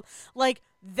afterworld, like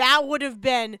that would have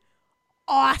been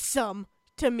awesome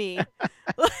to me.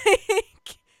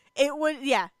 Like it would,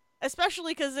 yeah.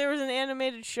 Especially because there was an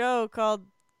animated show called,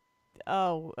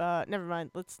 never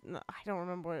mind. I don't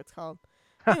remember what it's called.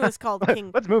 I think it was called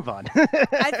King. Let's move on.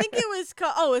 I think it was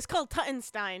called. Oh, it's called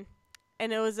Tuttenstein,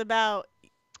 and it was about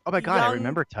Oh my god, I young,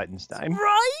 remember Tutenstein.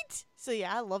 right? So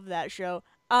yeah, I love that show.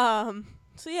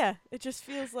 So yeah, it just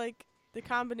feels like the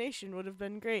combination would have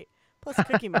been great. Plus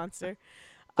Cookie Monster.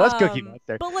 Plus Cookie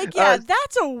Monster. But like, yeah,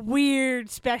 that's a weird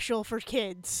special for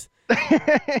kids.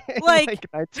 Like, like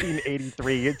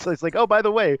 1983. It's like, oh, by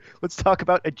the way, let's talk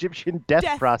about Egyptian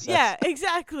death process. Yeah,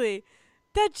 exactly.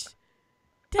 That's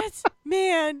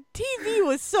man. TV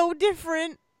was so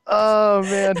different. Oh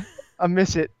man, I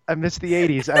miss it. I miss the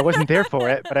 80s. I wasn't there for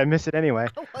it, but I miss it anyway.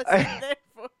 I wasn't there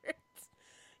for it.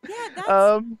 Yeah, that's.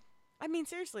 I mean,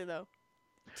 seriously though,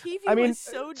 TV was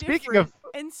so different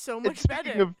and so much better.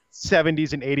 Speaking of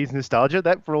 70s and 80s nostalgia,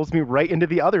 that rolls me right into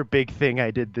the other big thing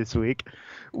I did this week,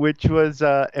 which was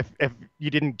if you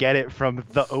didn't get it from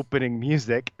the opening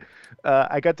music,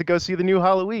 I got to go see the new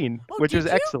Halloween, which was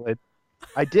excellent.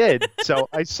 I did. So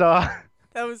I saw.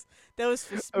 That was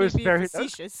very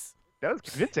facetious. That was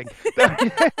convincing.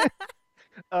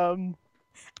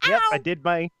 Yep, I did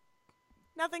my.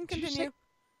 Nothing. Continue.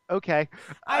 Okay.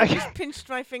 I just pinched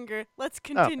my finger. Let's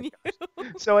continue.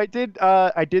 So I did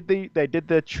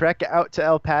the trek out to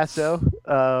El Paso.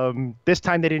 This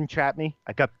time they didn't trap me.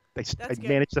 I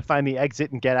managed to find the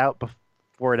exit and get out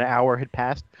before an hour had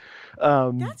passed.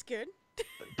 That's good.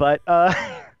 But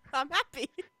I'm happy.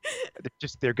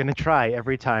 They're gonna try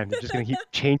every time. They're just gonna keep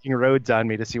changing roads on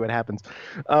me to see what happens.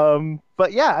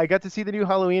 But yeah, I got to see the new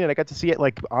Halloween, and I got to see it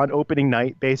like on opening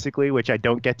night, basically, which I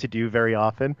don't get to do very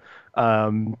often.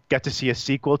 Got to see a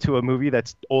sequel to a movie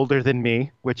that's older than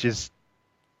me, which is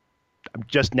I'm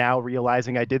just now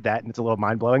realizing I did that, and it's a little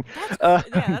mind blowing. Yeah,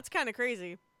 that's kind of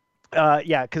crazy.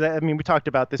 Yeah, because I mean we talked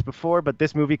about this before, but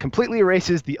this movie completely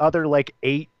erases the other like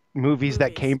 8 movies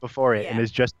that came before it, and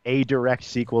is just a direct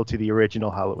sequel to the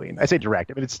original Halloween. I say direct,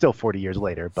 I mean it's still 40 years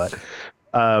later, but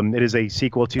it is a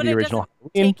sequel to the original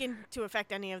Halloween. Take into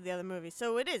effect any of the other movies,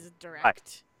 so it is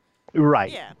direct.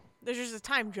 Right. Yeah, there's just a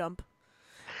time jump.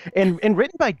 And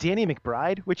written by Danny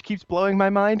McBride, which keeps blowing my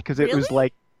mind because it was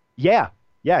like, yeah,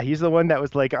 he's the one that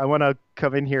was like, I want to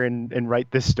come in here and write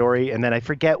this story, and then I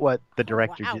forget what the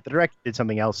director did. The director did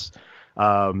something else.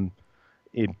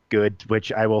 Good,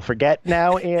 which I will forget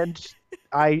now, and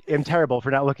I am terrible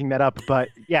for not looking that up. But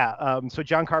yeah, so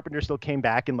John Carpenter still came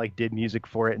back and like did music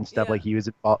for it and stuff. Like he was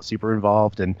super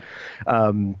involved, and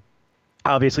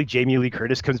obviously Jamie Lee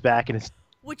Curtis comes back and is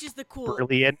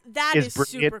brilliant. That is brilliant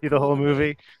super through the whole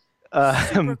movie.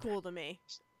 Super cool to me.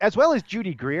 As well as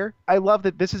Judy Greer. I love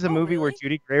that this is a movie where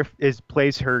Judy Greer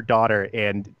plays her daughter,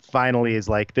 and finally is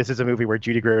like, this is a movie where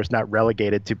Judy Greer is not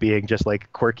relegated to being just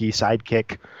like quirky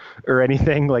sidekick or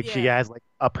anything. Like she has like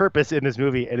a purpose in this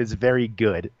movie, and is very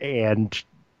good. And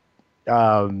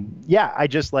I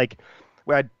just like,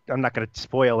 I'm not going to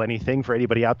spoil anything for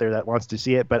anybody out there that wants to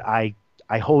see it, but I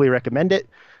wholly recommend it.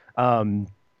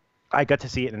 I got to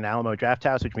see it in an Alamo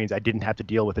Drafthouse, which means I didn't have to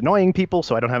deal with annoying people,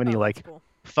 so I don't have any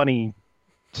funny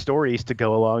stories to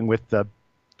go along with the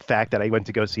fact that I went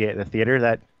to go see it in a theater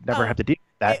that never have to deal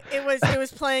with that. It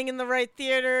was playing in the right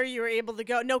theater. You were able to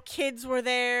go. No kids were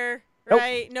there,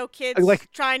 right? Nope. No kids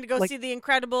trying to go see The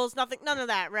Incredibles. None of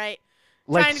that, right?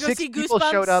 Trying to go see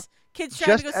Goosebumps. Showed up kids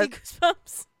trying to go see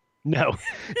Goosebumps. No,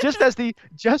 just as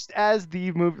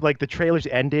the movie, like the trailers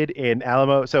ended in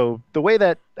Alamo. So the way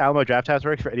that Alamo Drafthouse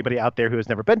works, for anybody out there who has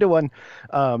never been to one,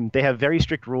 they have very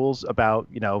strict rules about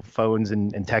phones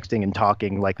and texting and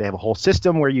talking. Like they have a whole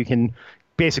system where you can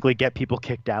basically get people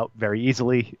kicked out very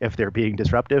easily if they're being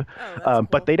disruptive. Cool.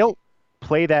 But they don't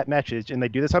play that message, and they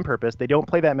do this on purpose. They don't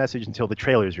play that message until the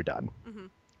trailers are done. Mm-hmm.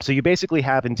 So you basically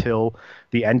have until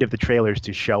the end of the trailers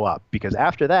to show up, because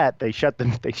after that they shut the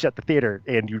theater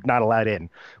and you're not allowed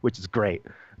in, which is great.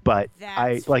 But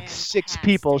That's like fantastic. 6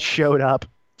 people showed up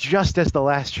just as the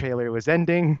last trailer was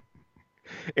ending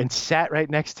and sat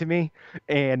right next to me,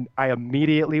 and I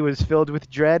immediately was filled with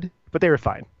dread, but they were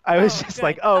fine. I was just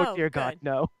like, oh dear God,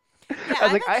 no. Yeah, I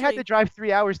was like, I had to drive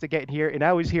 3 hours to get here, and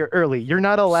I was here early. You're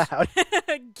not allowed.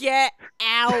 Get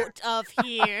out of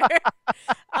here.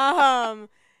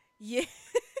 Yeah.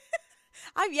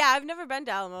 I've never been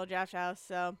to Alamo Drafthouse,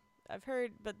 so I've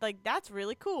heard, but like that's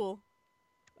really cool.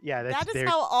 Yeah, that is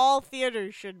how all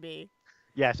theaters should be.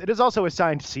 Yes, it is also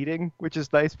assigned seating, which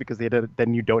is nice because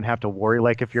then you don't have to worry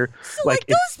if you're those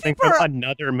people from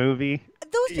another movie.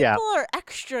 Those people are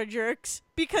extra jerks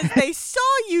because they saw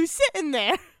you sitting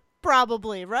there.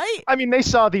 Probably, right? I mean, they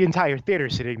saw the entire theater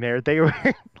sitting there. They were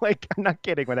like, I'm not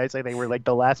kidding when I say they were like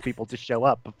the last people to show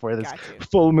up before this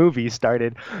full movie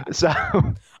started. So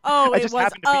I just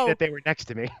happened to be that they were next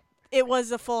to me. It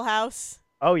was a full house.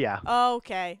 Oh yeah. Oh,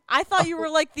 okay. I thought you were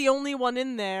like the only one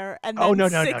in there, and then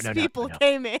 6 people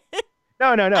came in.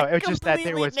 No, no, no. I It was just that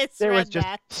completely there was misread just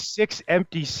that. 6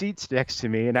 empty seats next to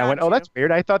me, and I went, Got "Oh, you. that's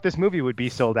weird. I thought this movie would be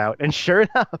sold out." And sure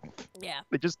enough, Yeah.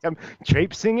 they just come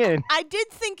traipsing in. I did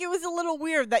think it was a little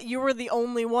weird that you were the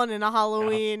only one in a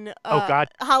Uh, oh God,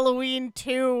 Halloween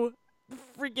 2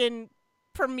 freaking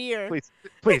premiere. please,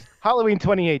 please, Halloween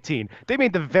 2018. They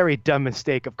made the very dumb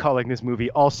mistake of calling this movie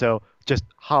also just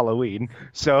Halloween.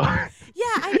 So, Yeah,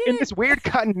 I in didn't. this weird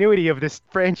continuity of this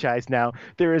franchise now,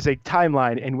 there is a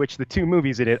timeline in which the two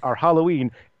movies in it are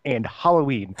Halloween and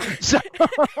Halloween. So,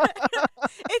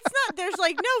 It's not. There's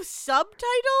like no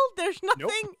subtitle. There's nope,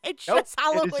 nothing. It's nope. just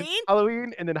It is just Halloween.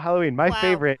 Halloween and then Halloween.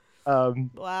 Wow.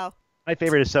 Wow. My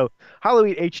favorite is so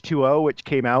Halloween H2O, which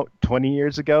came out 20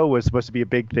 years ago, was supposed to be a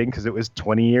big thing because it was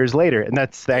 20 years later, and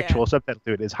that's the Yeah. actual subtitle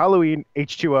to it. Is Halloween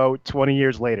H2O 20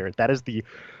 years later? That is the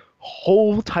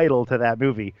whole title to that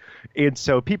movie, and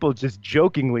so people just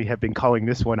jokingly have been calling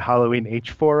this one Halloween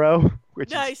H40, which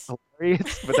Nice. is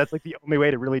hilarious. But that's like the only way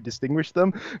to really distinguish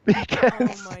them Oh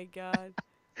because my god.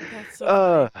 That's so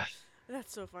uh, funny.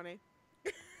 That's so funny.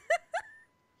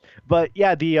 but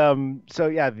yeah,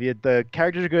 the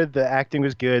characters are good, the acting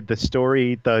was good, the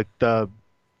story, the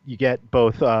you get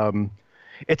both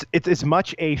it's as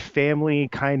much a family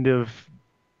kind of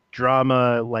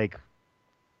drama like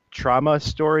trauma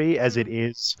story as it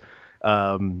is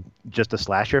just a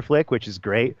slasher flick, which is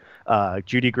great.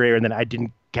 Judy Greer, and then I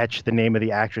didn't catch the name of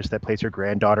the actress that plays her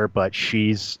granddaughter, but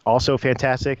she's also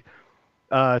fantastic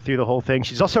through the whole thing.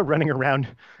 She's also running around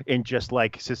in just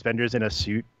like suspenders and a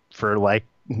suit for like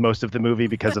most of the movie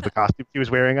because of the costume she was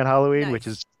wearing on Halloween, which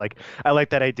Nice. is like I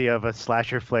like that idea of a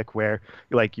slasher flick where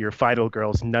like your final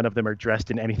girls, none of them are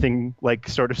dressed in anything like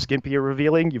sort of skimpy or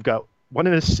revealing. You've got one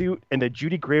in a suit and a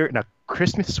Judy Greer in a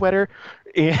Christmas sweater,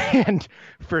 and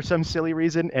for some silly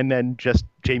reason, and then just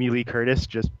Jamie Lee Curtis,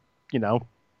 you know,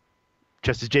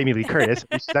 just as Jamie Lee Curtis.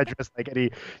 She's not dressed like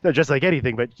not dressed like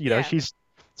anything, but Yeah. she's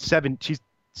she's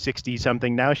 60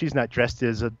 something now. She's not dressed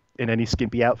in any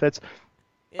skimpy outfits.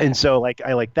 Yeah. And so like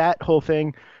I like that whole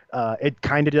thing. It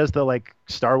kind of does the like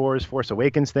Star Wars Force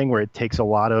Awakens thing where it takes a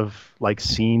lot of like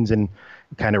scenes and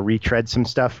kind of retreads some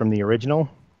stuff from the original,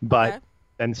 but Okay.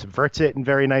 then subverts it in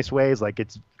very nice ways. Like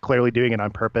it's clearly doing it on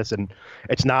purpose, and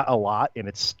it's not a lot, and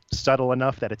it's subtle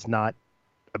enough that it's not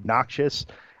obnoxious.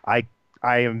 I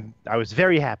I was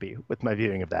very happy with my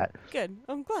viewing of that. Good.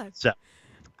 I'm glad. So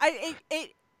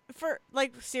It for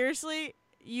like seriously,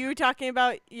 you talking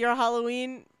about your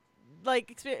Halloween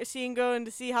like seeing going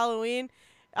to see Halloween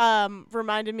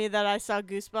reminded me that I saw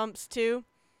Goosebumps too,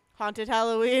 Haunted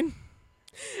Halloween.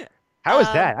 how is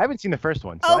Um, that? I haven't seen the first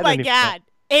one, so Oh I my don't even know. god,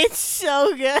 it's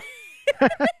so good.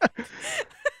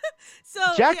 So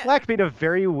Jack yeah, Black made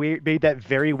that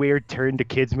very weird turn to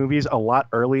kids movies a lot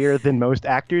earlier than most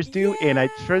actors do, and yeah.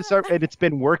 and it's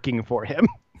been working for him.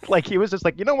 Like he was just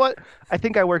like, you know what? I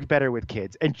think I work better with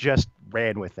kids, and just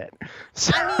ran with it.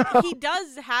 So I mean, he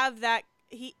does have that.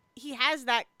 He has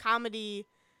that comedy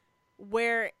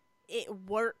where it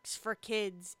works for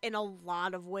kids in a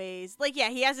lot of ways. Like, yeah,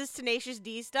 he has his Tenacious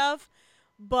D stuff,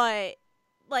 but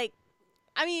like,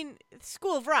 I mean,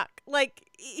 School of Rock. Like,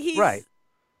 right.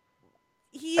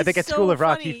 he's I think at so School of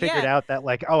Rock funny. he figured Yeah, out that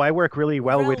like, oh, I work really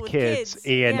well with with kids, kids.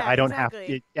 and Yeah, I don't have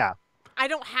exactly. to. Yeah, I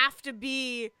don't have to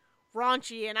be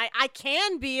raunchy, and I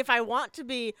can be if I want to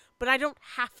be, but I don't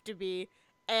have to be.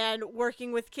 And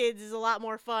working with kids is a lot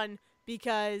more fun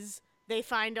because they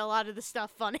find a lot of the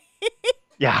stuff funny.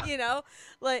 yeah. You know,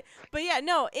 like, but yeah,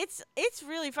 no, it's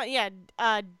really fun. Yeah,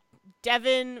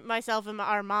 Devin, myself, and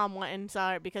our mom went and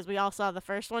saw it because we all saw the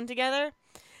first one together,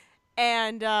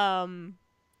 and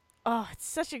oh,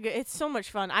 it's so much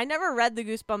fun. I never read the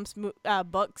Goosebumps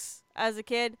books as a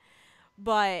kid,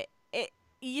 but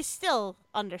you still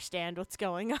understand what's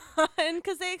going on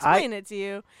because they I explain it to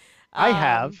you. I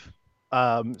have.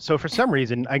 So for some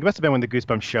reason, I must have been when the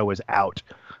Goosebumps show was out,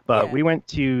 but Yeah. we went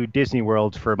to Disney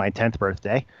World for my 10th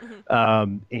birthday,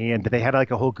 Mhm. and they had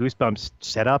like a whole Goosebumps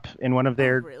setup in one of Oh,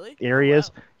 their really? areas.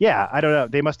 Oh, wow. Yeah, I don't know.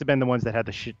 They must have been the ones that had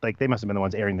like they must have been the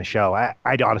ones airing the show. I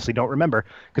honestly don't remember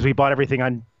because we bought everything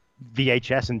on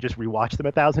VHS and just rewatched them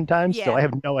 1,000 times. So Yeah. I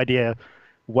have no idea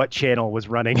what channel was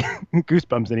running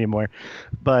Goosebumps anymore.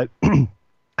 But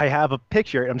I have a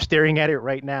picture. I'm staring at it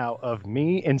right now of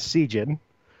me and Sejin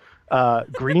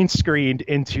green screened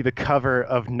into the cover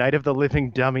of Night of the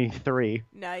Living Dummy 3,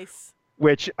 Nice.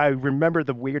 which I remember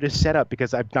the weirdest setup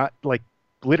because I'm not like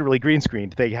literally green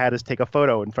screened. They had us take a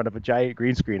photo in front of a giant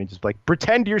green screen and just like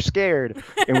pretend you're scared.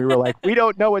 And we were like, we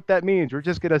don't know what that means. We're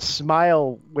just going to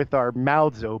smile with our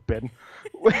mouths open.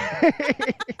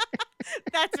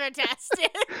 That's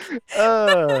fantastic.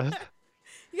 uh,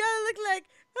 You gotta look like,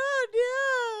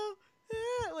 oh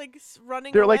like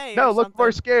running They're like, away or no, something. look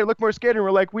more scared. And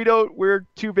we're like, we're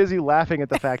too busy laughing at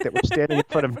the fact that we're standing in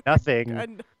front of nothing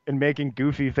God, and making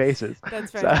goofy faces.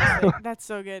 that's So fantastic. That's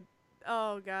so good.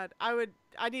 Oh God, I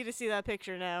need to see that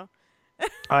picture now.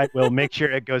 I will make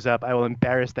sure it goes up. I will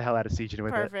embarrass the hell out of Sejin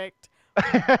with it. Perfect.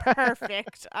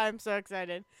 Perfect. I'm so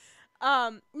excited.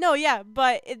 No, yeah,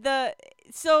 but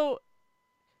so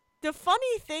the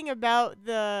funny thing about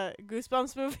the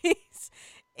Goosebumps movies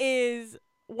is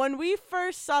when we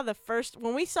saw the first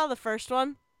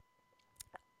one,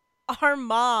 our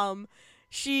mom,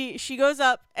 she goes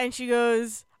up and she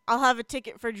goes, "I'll have a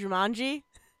ticket for Jumanji,"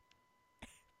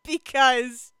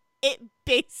 because it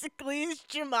basically is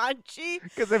Jumanji,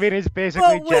 Because I mean, it's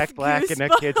basically but Jack with Black in a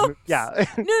kid's movie. Goosebumps. Yeah.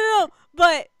 No,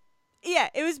 but yeah,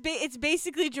 it's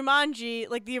basically Jumanji,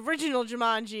 like the original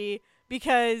Jumanji,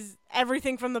 because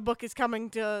everything from the book is coming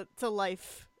to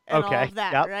life and all Okay. of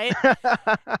that, right?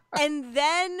 Yep. And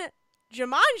then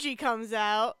Jumanji comes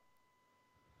out,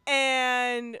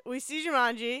 and we see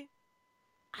Jumanji.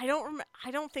 I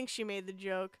don't think she made the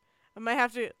joke. I might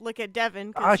have to look at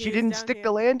Devin because She he's didn't down stick here.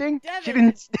 the landing. She Devin,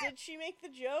 didn't. did she make the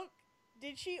joke?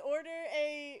 Did she order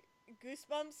a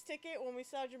Goosebumps ticket when we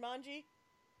saw Jumanji?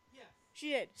 She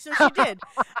did. So she did.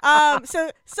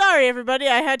 So sorry everybody,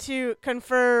 I had to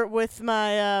confer with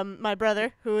my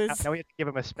brother who is Now we have to give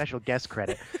him a special guest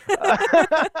credit.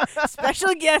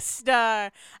 special guest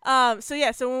star. So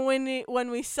yeah, so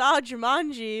when we saw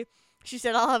Jumanji, she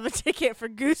said I'll have a ticket for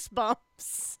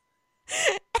Goosebumps.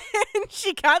 And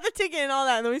she got the ticket and all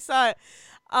that, and then we saw it.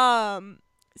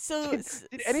 So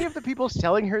Did any of the people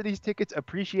selling her these tickets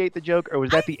appreciate the joke, or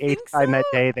was I that the eighth think time that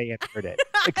so. day they had heard it?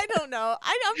 I don't know.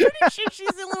 I'm pretty sure she's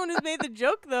the only one who's made the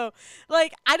joke, though.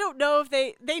 Like, I don't know if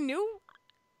they knew.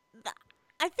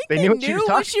 I think They they knew knew what she was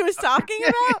what she was talking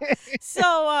about.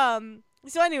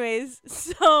 So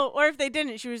anyways, or if they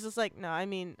didn't, she was just like, no, I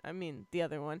mean the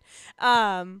other one.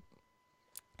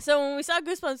 So when we saw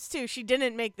Goosebumps 2, she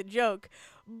didn't make the joke,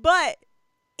 but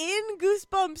in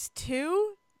Goosebumps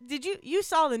 2, you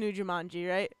saw the new Jumanji,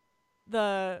 right?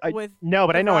 No,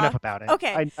 but The I know enough Rock? about it.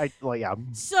 Okay. Well, yeah.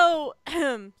 So,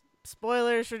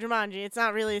 spoilers for Jumanji. It's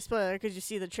not really a spoiler because you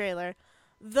see the trailer.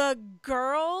 The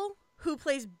girl who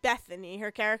plays Bethany, her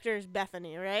character is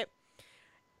Bethany, right?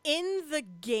 In the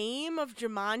game of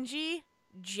Jumanji,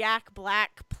 Jack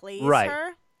Black plays Right.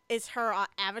 her, is her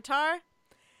avatar.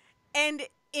 And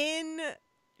in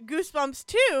Goosebumps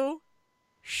 2,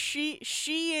 she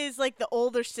is like the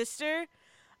older sister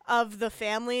of the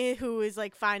family who is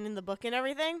like finding the book and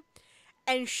everything.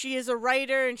 And she is a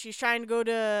writer, and she's trying to go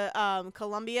to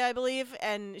Columbia, I believe,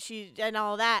 and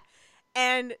all that.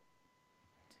 And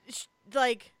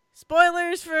like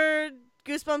spoilers for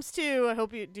Goosebumps 2. I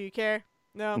hope you care.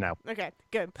 No. No. Okay,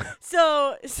 good.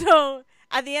 So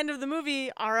at the end of the movie,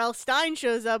 R.L. Stein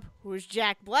shows up, who's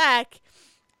Jack Black,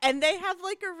 and they have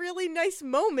like a really nice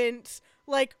moment,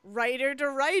 like writer to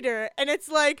writer, and it's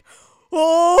like,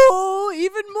 oh,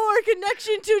 even more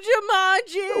connection to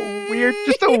Jumanji.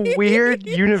 Just a weird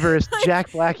universe, Like,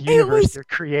 Jack Black universe was they're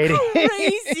creating.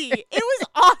 crazy. It was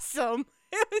awesome.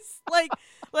 It was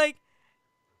like,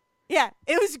 yeah,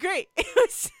 it was great. It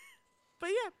was, but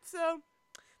yeah, so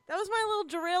that was my little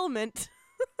derailment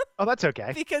Oh, that's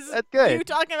okay. because That's good. you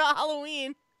talking about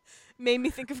Halloween made me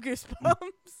think of Goosebumps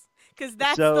because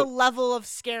that's So- the level of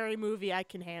scary movie I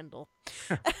can handle.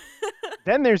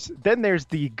 Then there's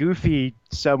the goofy,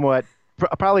 somewhat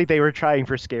probably they were trying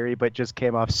for scary, but just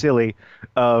came off silly.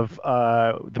 Of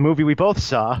the movie we both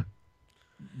saw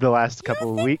the last couple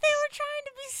You of think weeks. they were trying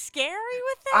to be scary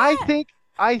with that?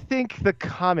 I think the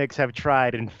comics have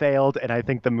tried and failed, and I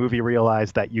think the movie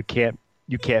realized that you can't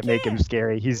make him can't.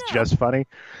 scary. He's No. just funny.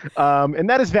 And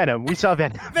that is Venom. We saw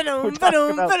Venom. We're Venom, talking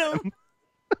Venom, about Venom.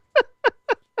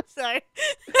 Sorry.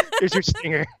 Here's your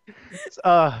stinger.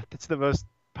 That's the most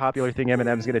popular thing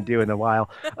Eminem's gonna do in a while.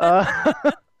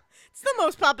 It's the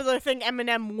most popular thing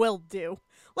Eminem will do.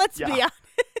 Let's be Yeah.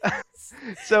 honest.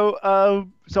 So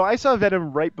I saw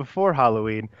Venom right before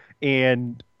Halloween,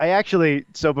 and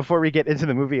so before we get into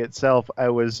the movie itself, I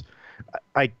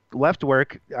left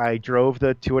work. I drove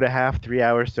the 2.5, 3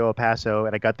 hours to El Paso,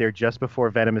 and I got there just before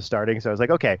Venom is starting. So I was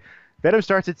like, okay, Venom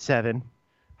starts at 7,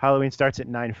 Halloween starts at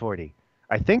 9:40.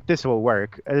 I think this will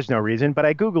work. There's no reason, but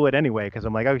I Google it anyway because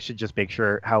I'm like, I should just make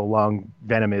sure how long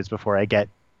Venom is before I get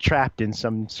trapped in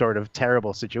some sort of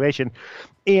terrible situation.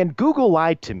 And Google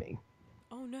lied to me.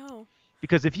 Oh no.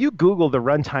 Because if you Google the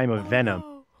runtime of Oh, Venom,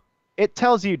 no. it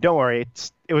tells you, don't worry,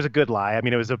 it was a good lie. I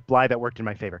mean, it was a lie that worked in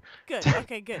my favor. Good.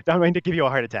 Okay, good. I'm going to give you a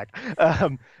heart attack.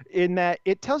 In that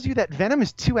it tells you that Venom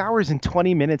is 2 hours and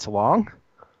 20 minutes long.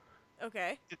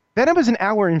 Okay. Venom is an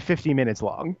hour and 50 minutes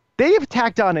long. They have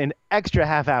tacked on an extra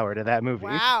half hour to that movie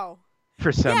Wow.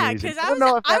 for some Yeah, reason. because I don't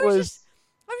know if that was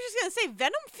I was just gonna say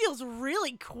Venom feels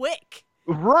really quick.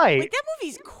 Like right. that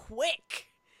movie's quick.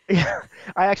 Yeah,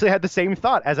 I actually had the same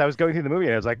thought as I was going through the movie.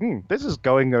 And I was like, this is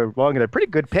going along at a pretty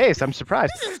good pace. I'm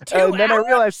surprised. This is two And then I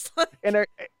realized, hours. and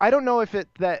I don't know if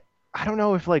I don't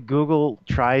know if like Google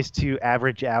tries to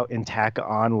average out and tack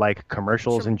on like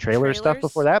commercials and trailer stuff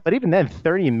before Trailers. that. But even then,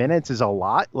 30 minutes is a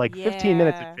lot. Like 15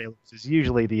 minutes of Yeah. trailers is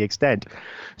usually the extent.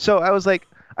 So I was like,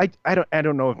 I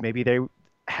don't know if maybe they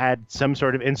had some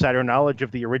sort of insider knowledge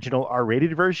of the original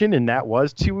R-rated version, and that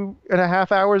was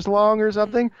 2.5 hours long or Mm,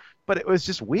 something. But it was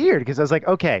just weird because I was like,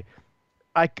 okay,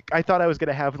 I thought I was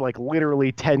gonna have like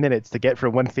literally 10 minutes to get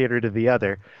from one theater to the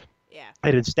other, yeah.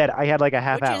 and instead I had like a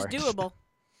half Which is hour. doable.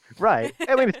 Right.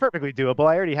 I mean, it's perfectly doable.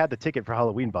 I already had the ticket for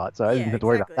Halloween bought, so I didn't Yeah, have to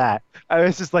worry about exactly. that. I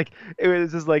was just like, it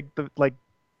was just like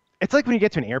it's like when you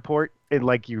get to an airport and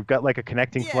like you've got like a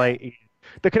connecting Yeah. flight.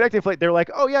 The connecting flight, they're like,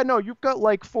 oh yeah, no, you've got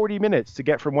like 40 minutes to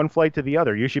get from one flight to the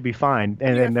other. You should be fine. And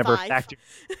And you're then at never 5. factor,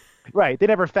 right? They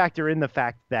never factor in the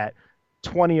fact that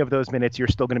 20 of those minutes you're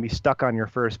still going to be stuck on your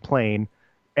first plane.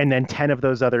 And then 10 of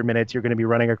those other minutes you're going to be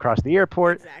running across the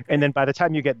airport. And Exactly. then by the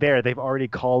time you get there, they've already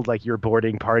called like your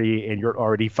boarding party and you're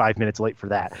already 5 minutes late for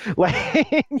that.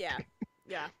 Like, Yeah.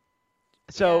 Yeah.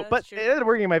 Yeah, so, that's but true. it ended up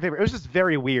working in my favor. It was just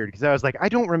very weird because I was like, I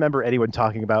don't remember anyone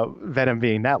talking about Venom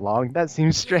being that long. That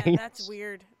seems Yeah, strange. that's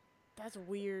weird. That's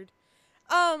weird.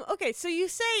 Okay, so you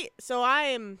say so I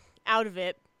am out of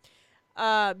it.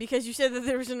 Because you said that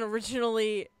there was an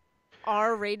originally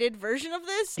R-rated version of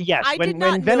this. Yes, I did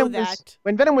not know that.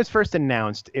 when Venom was first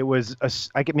announced, it was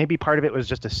I get maybe part of it was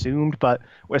just assumed, but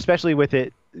especially with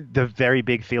it, the very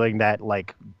big feeling that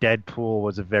like Deadpool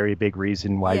was a very big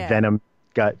reason why Yeah. Venom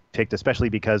got picked, especially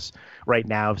because right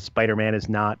now Spider-Man is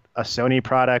not a Sony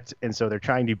product, and so they're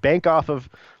trying to bank off of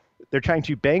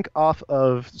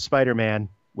Spider-Man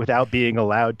without being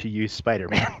allowed to use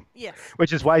Spider-Man, Yes.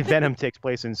 which is why Venom takes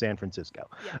place in San Francisco.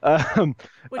 Yeah. Um,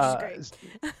 Which is uh, great.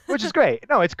 which is great.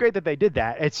 No, it's great that they did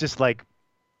that. It's just like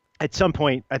at some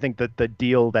point, I think that the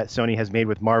deal that Sony has made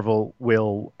with Marvel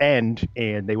will end,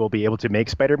 and they will be able to make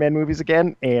Spider-Man movies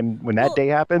again. And when that Well, day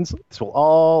happens, this will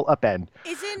all upend.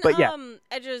 isn't But yeah,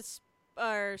 Edge's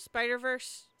or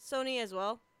Spider-Verse Sony as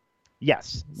well?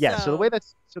 yes, yes. So, So the way that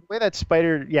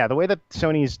the way that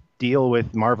Sony's deal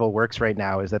with Marvel works right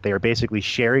now is that they are basically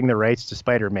sharing the rights to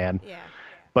Spider-Man, yeah.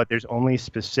 but there's only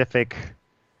specific.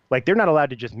 Like they're not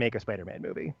allowed to just make a Spider-Man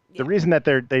movie. The Yeah. reason that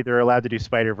they're allowed to do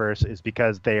Spider-Verse is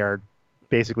because they are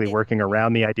basically It, working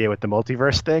around the idea with the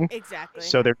multiverse thing. exactly.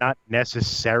 So they're not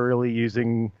necessarily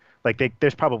using like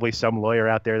there's probably some lawyer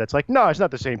out there that's like, no, it's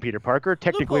not the same Peter Parker.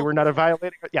 Technically, Loophole. we're not a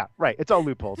violating. Yeah, right. It's all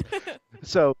loopholes.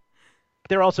 So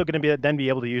they're also going to be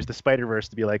able to use the Spider-Verse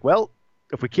to be like, well,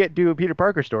 if we can't do a Peter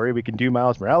Parker story, we can do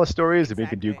Miles Morales stories, and we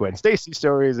can do Exactly. Gwen Stacy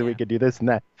stories, and we Yeah. can do this and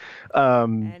that.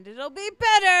 Um, And it'll be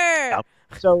better. yeah.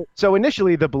 So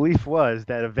initially the belief was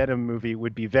that a Venom movie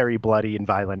would be very bloody and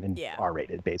violent and Yeah.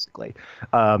 R-rated, basically.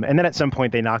 And then at some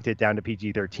point they knocked it down to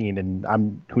PG-13,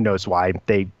 and who knows why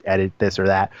they added this or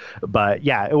that. But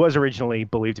yeah, it was originally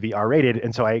believed to be R-rated,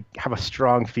 and so I have a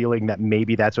strong feeling that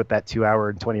maybe that's what that 2 hour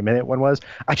and 20 minute one was.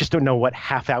 I just don't know what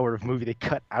half hour of movie they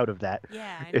cut out of that,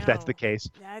 Yeah, I if that's the know. case.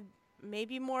 That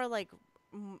maybe more like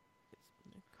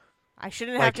I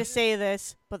shouldn't have to Like, say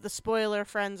this, but the spoiler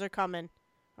friends are coming.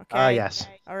 Okay. yes.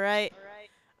 All right.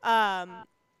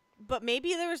 But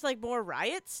maybe there was like more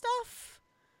riot stuff.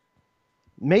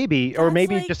 Maybe, or That's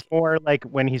maybe like just more like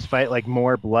when he's like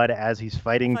more blood as he's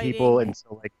fighting people, fighting. and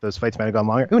so like those fights might have gone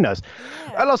longer. Who knows? It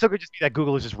Yeah. also could just be that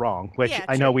Google is just wrong, which Yeah,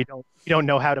 I know true. we don't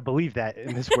know how to believe that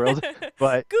in this world,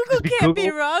 but Google just be can't be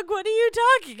Google. wrong. What are you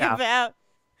talking Yeah. about?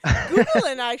 Google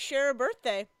and I share a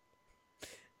birthday.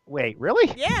 Wait,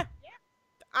 really? Yeah.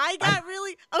 I I got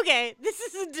really okay. This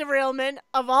is a derailment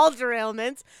of all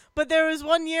derailments, but there was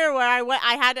one year where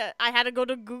I had to go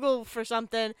to Google for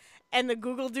something, and the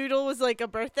Google Doodle was like a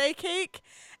birthday cake,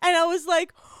 and I was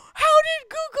like, "How did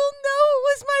Google know it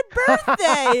was my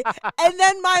birthday?" And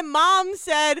then my mom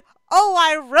said, "Oh,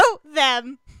 I wrote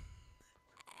them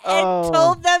and Oh,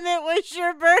 told them it was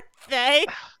your birthday,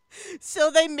 so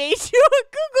they made you a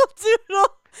Google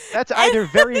Doodle." that's And either I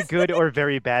very was good or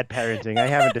very bad parenting. I I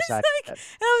haven't was decided like, yet.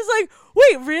 and I was like,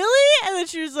 wait, really? And then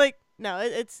she was like, no,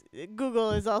 it's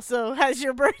Google is also has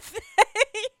your birthday.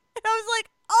 And I was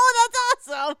like, oh, that's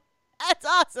awesome. That's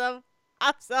awesome.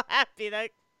 I'm so happy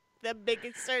that the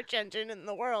biggest search engine in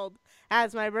the world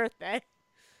has my birthday.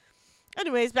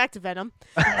 Anyways, back to Venom.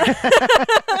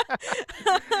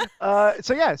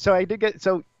 So yeah, so I did get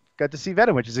got to see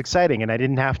Venom, which is exciting, and I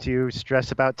didn't have to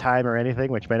stress about time or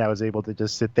anything, which meant I was able to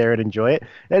just sit there and enjoy it.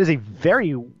 That is a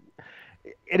very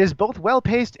it is both well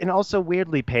paced and also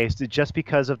weirdly paced just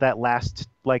because of that last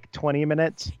like 20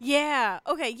 minutes. Yeah.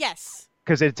 Okay. Yes.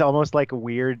 Because it's almost like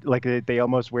weird, like they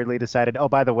almost weirdly decided, oh,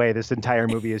 by the way, this entire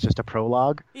movie is just a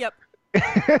prologue. Yep.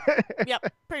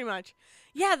 Yep. Pretty much.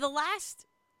 Yeah. The last.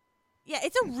 Yeah,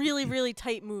 it's a really really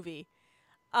tight movie.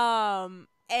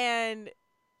 And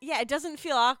yeah, it doesn't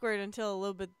feel awkward until a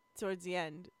little bit towards the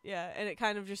end. Yeah, and it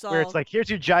kind of just all Where it's like, here's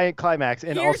your giant climax,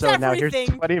 and Here's also now here's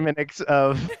everything. 20 minutes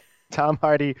of Tom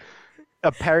Hardy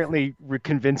apparently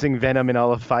convincing Venom in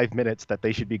all of 5 minutes that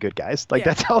they should be good guys. Like,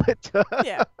 Yeah. that's all it took.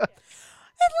 Yeah.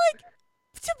 And like,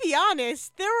 to be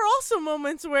honest, there were also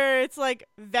moments where it's like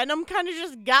Venom kind of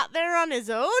just got there on his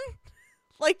own.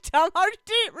 Like Tom Hardy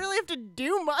didn't really have to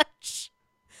do much.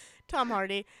 Tom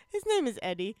Hardy. His name is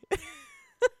Eddie.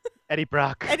 Eddie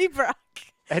Brock. Eddie Brock.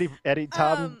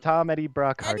 Tom, Eddie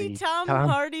Brock Hardy. Eddie Tom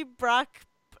Hardy Brock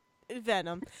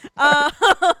Venom. I'm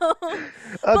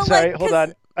but, sorry, like, hold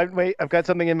 'cause- on. Wait, I've got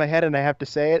something in my head and I have to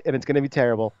say it, and it's going to be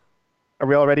terrible. Are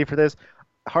we all ready for this?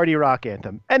 Hardy Rock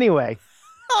Anthem. Anyway.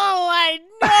 Oh, I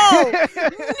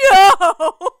know.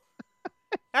 No.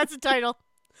 That's the title.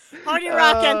 Hardy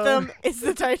Rock Anthem is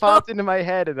the title. Popped into my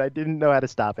head and I didn't know how to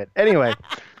stop it. Anyway.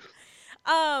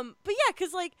 But yeah,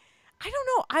 cause like I don't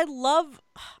know,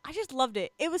 I just loved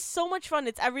it. It was so much fun.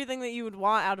 It's everything that you would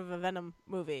want out of a Venom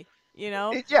movie. You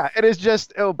know? Yeah, it is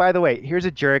just. Oh, by the way, here's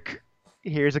a jerk.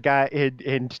 Here's a guy,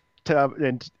 and Tom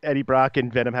and Eddie Brock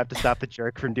and Venom have to stop the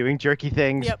jerk from doing jerky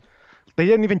things. Yep. They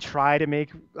didn't even try to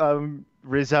make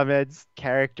Riz Ahmed's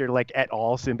character like at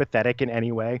all sympathetic in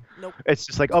any way. Nope. It's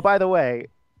just like, oh, by the way,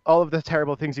 all of the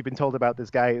terrible things you've been told about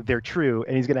this guy, they're true,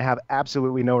 and he's gonna have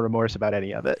absolutely no remorse about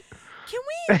any of it.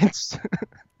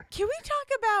 Can we talk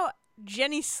about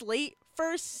Jenny Slate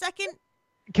for a second?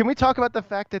 Can we talk about the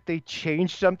fact that they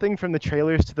changed something from the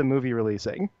trailers to the movie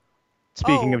releasing?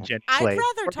 Speaking of Jenny Slate, I'd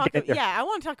rather talk about. Yeah, I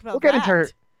want to talk about we'll get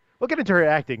that. We'll get into her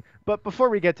acting, but before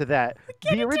we get to that,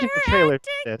 the original trailer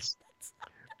for this.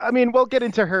 I mean, we'll get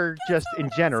into her just in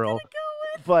general,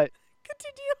 but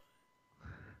continue.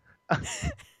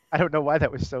 I don't know why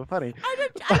that was so funny. I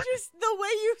just the way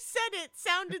you said it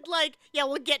sounded like, yeah,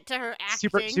 we'll get to her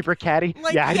acting. Super catty.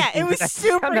 Like, yeah, it was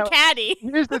super catty.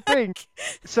 Here's the thing.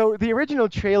 So the original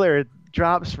trailer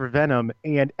drops for Venom,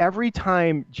 and every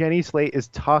time Jenny Slate is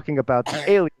talking about the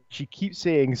alien, she keeps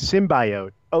saying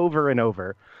symbiote over and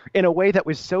over in a way that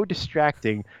was so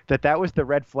distracting that was the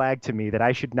red flag to me that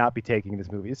I should not be taking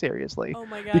this movie seriously. Oh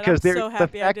my god, because I'm so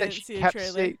happy the fact I didn't that see a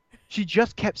trailer. She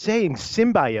just kept saying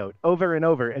symbiote over and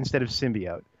over instead of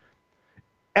symbiote.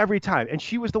 Every time. And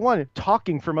she was the one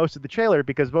talking for most of the trailer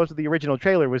because most of the original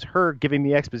trailer was her giving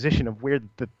the exposition of where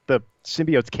the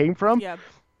symbiotes came from. Yeah.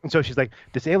 And so she's like,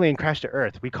 this alien crashed to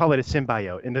Earth. We call it a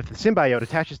symbiote. And if the symbiote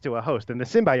attaches to a host, and the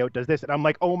symbiote does this. And I'm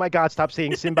like, oh my God, stop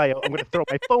saying symbiote. I'm going to throw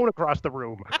my phone across the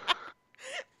room.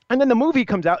 And then the movie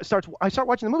comes out, I start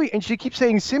watching the movie, and she keeps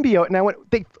saying symbiote, and I went,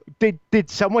 did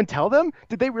someone tell them?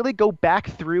 Did they really go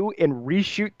back through and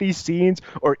reshoot these scenes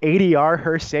or ADR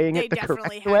her saying it the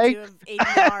correct way? They definitely had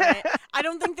to have ADR it. I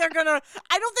don't think they're gonna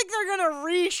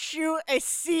reshoot a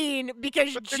scene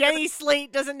because Jenny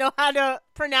Slate doesn't know how to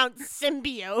pronounce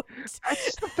symbiote.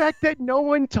 It's the fact that no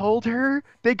one told her.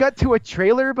 They got to a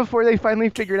trailer before they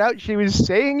finally figured out she was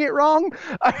saying it wrong.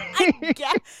 I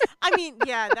mean,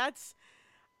 yeah,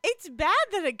 it's bad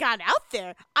that it got out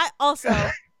there.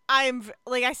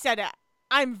 Like I said,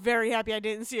 I'm very happy I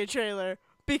didn't see a trailer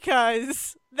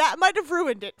because that might have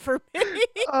ruined it for me.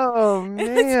 Oh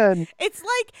man. It's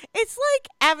like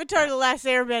Avatar: The Last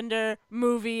Airbender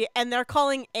movie and they're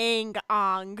calling Aang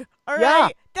Ong. All right? Yeah.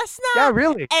 That's not. Yeah,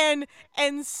 really.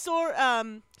 And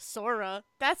Sora,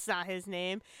 that's not his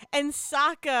name. And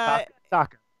Sokka.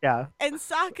 Sokka. Yeah. And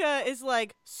Sokka is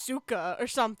like Suka or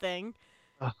something.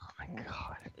 Oh my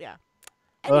God. Yeah.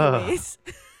 Anyways.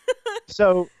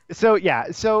 So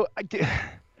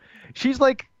she's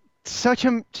like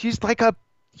she's like a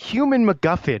human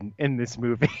MacGuffin in this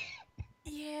movie.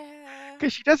 Yeah.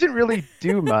 Because she doesn't really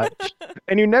do much.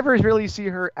 And you never really see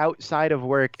her outside of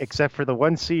work except for the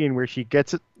one scene where she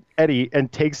gets Eddie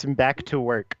and takes him back to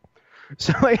work.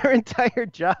 So like her entire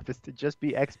job is to just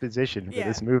be exposition for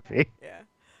this movie. Yeah.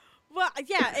 Well,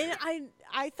 yeah, and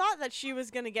I thought that she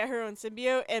was gonna get her own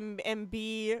symbiote and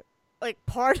be like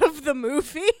part of the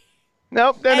movie.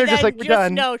 Nope. Then they're just like, we're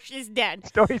done. No, she's dead.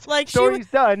 Story's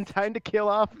done. Time to kill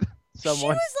off someone. She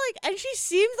was like, and she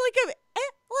seemed like it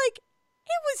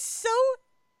was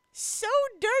so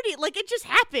dirty. Like it just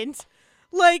happened.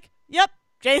 Like, yep,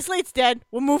 Jay Slate's dead.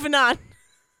 We're moving on.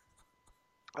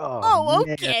 Oh Oh,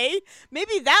 man. okay.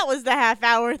 Maybe that was the half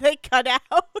hour they cut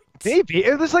out. Maybe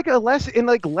it was like a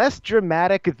less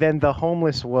dramatic than the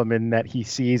homeless woman that he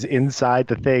sees inside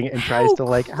the thing and tries How to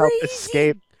like help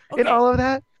escape crazy. and Okay. all of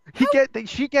that. How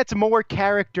She gets more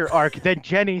character arc than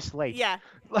Jenny Slate. Yeah,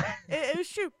 it was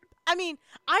true. I mean,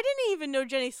 I didn't even know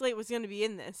Jenny Slate was going to be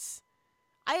in this.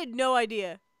 I had no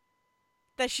idea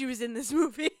that she was in this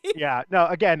movie. Yeah, no,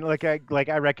 again,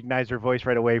 I recognize her voice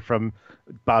right away from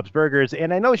Bob's Burgers,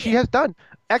 and I know she Yeah. has done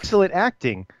excellent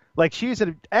acting. Like she's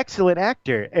an excellent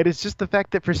actor, and it's just the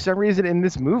fact that for some reason in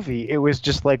this movie it was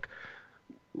just like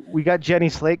we got Jenny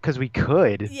Slate because we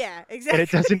could, Yeah, and it exactly.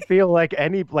 doesn't feel like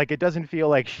it doesn't feel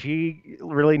like she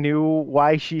really knew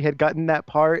why she had gotten that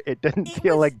part. It doesn't It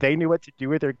feel was like they knew what to do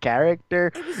with her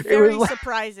character. it was It was very like,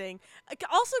 surprising.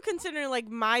 Also considering like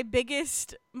my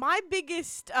biggest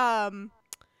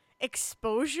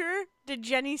exposure to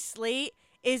Jenny Slate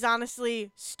is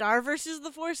honestly Star versus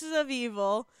the Forces of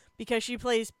Evil because she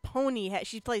plays Ponyhead.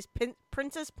 She plays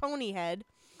Princess Ponyhead,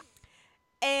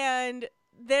 and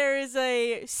there is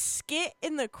a skit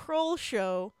in the Kroll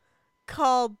show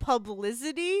called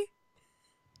Publicity,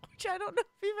 which I don't know if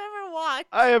you've ever I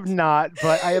watched. have not,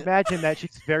 but I imagine that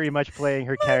she's very much playing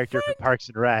her My character from friend, Parks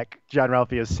and Rec, John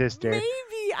Ralphio's sister. maybe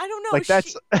I don't know. Like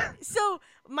that's So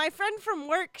my friend from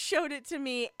work showed it to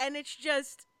me, and it's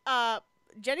just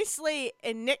Jenny Slate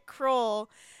and Nick Kroll,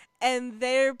 and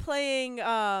they're playing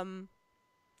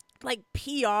like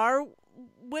PR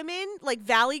women, like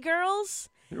Valley Girls,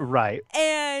 right.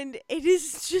 and it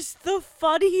is just the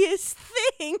funniest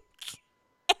thing.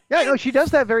 Yeah, no, And she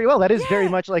does that very well. That is very yeah,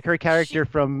 much like her she character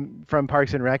from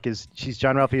Parks and Rec. Is she's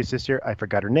John Ralphio's sister? I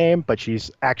forgot her name, but she's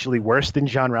actually worse than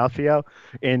John Ralphio,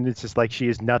 and it's just like she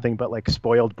is nothing but like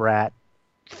spoiled brat,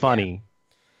 yeah funny,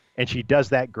 and she does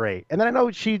that great. And then I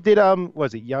know she did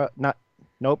was it young not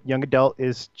nope, young adult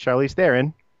is Charlize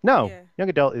Theron. No, yeah. young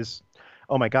adult is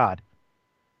oh my God,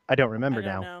 I don't I remember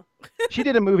don't now. know. She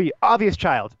did a movie, Obvious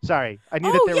Child. Sorry, I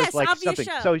knew that Oh there was yes, like obvious something.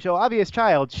 child. So Obvious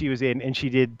Child, she was in, and she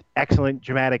did excellent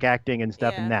dramatic acting and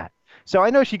stuff in Yeah. that. So I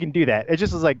know she can do that. It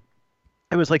just was like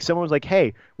it was like someone was like,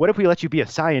 "Hey, what if we let you be a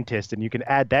scientist and you can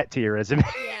add that to your resume?"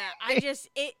 Yeah, I just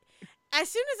it as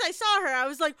soon as I saw her, I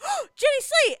was like, oh, Jenny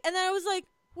Slate, and then I was like,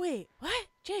 wait, what?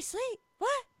 Jenny Slate?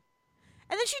 What?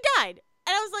 And then she died,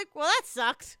 and I was like, well, that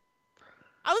sucks.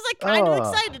 I was like kind of Oh,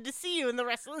 excited to see you in the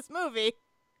rest of this movie,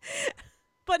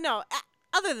 but no.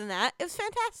 Other than that, it was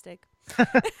fantastic.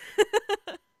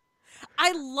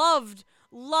 I loved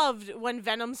when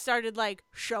Venom started like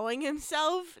showing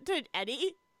himself to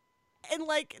Eddie and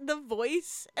like the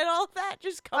voice and all that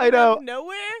just I coming out know, of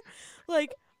nowhere.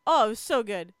 Like, oh, it was so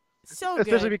good. So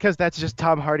especially good. because that's just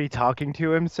Tom Hardy talking to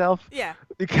himself. Yeah.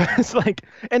 Because like,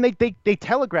 and they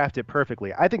telegraphed it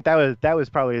perfectly. I think that was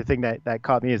probably the thing that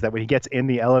caught me is that when he gets in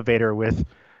the elevator with,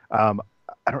 um,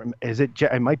 I don't is it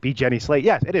it might be Jenny Slate.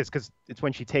 Yes, it is because it's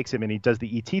when she takes him and he does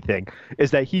the ET thing. Is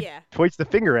that he Yeah. points the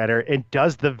finger at her and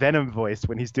does the Venom voice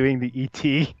when he's doing the ET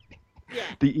Yeah.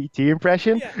 the ET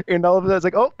impression, Yeah. and all of a sudden it's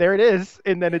like, oh, there it is,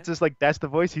 and then Yeah. it's just like that's the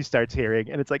voice he starts hearing,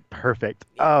 and it's like perfect.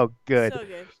 Yeah. Oh, good. So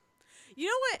good. You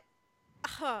know what?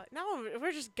 Now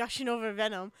we're just gushing over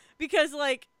Venom because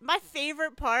like my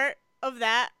favorite part of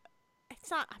that it's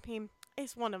not I mean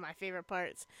it's one of my favorite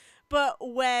parts but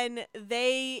when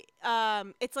they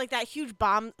it's like that huge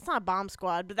bomb it's not a bomb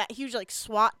squad but that huge like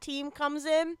SWAT team comes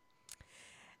in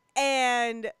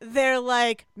and they're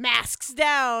like masks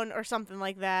down or something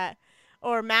like that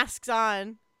or masks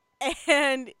on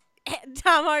and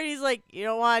Tom Hardy's like you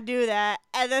don't want to do that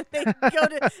and then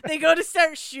they go to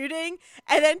start shooting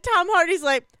and then Tom Hardy's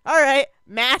like all right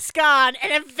mask on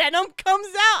and then Venom comes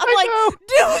out I'm I like know. dude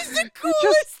it was the He just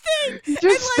coolest thing he and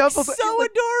just like stumbles so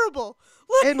adorable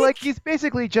and like like he's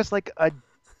basically just like a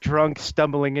drunk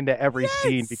stumbling into every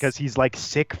scene yes because he's like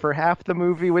sick for half the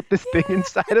movie with this thing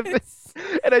inside of it. yes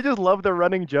And I just love the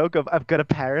running joke of I've got a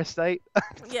parasite.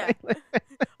 yeah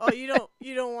oh you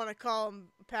don't want to call him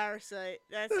parasite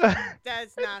that's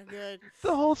not good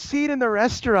The whole scene in the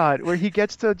restaurant where he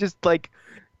gets to just like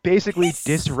basically Yes.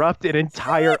 disrupt an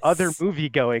entire other Yes. movie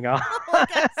going on. Oh my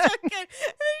god, so good. And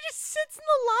he just sits in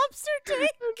the lobster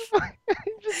tank.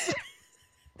 Just-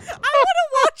 I want to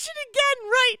watch it again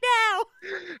right now.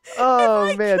 If oh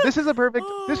I man, could. this Oh is a my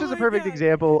perfect god.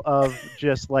 example of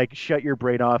just like shut your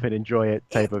brain off and enjoy it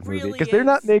It type of movie really because they're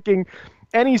not is. making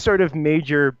any sort of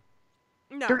major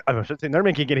No. I'm not saying they're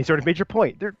making any sort of major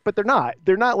point. But they're not.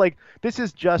 They're not like this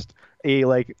is just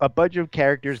a bunch of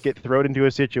characters get thrown into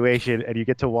a situation and you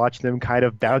get to watch them kind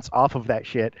of Yeah. bounce off of that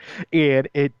shit. And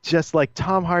it just like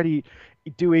Tom Hardy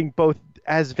doing both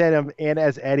as Venom and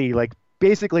as Eddie, like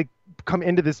basically come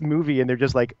into this movie and they're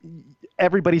just like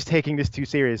everybody's taking this too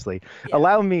seriously. Yeah.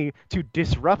 Allow me to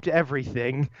disrupt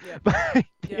everything Yep. by Yep.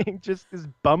 being just this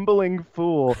bumbling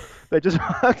fool that just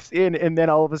walks in and then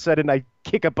all of a sudden I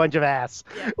kick a bunch of ass.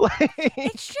 Yeah. Like,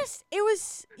 It's just,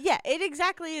 it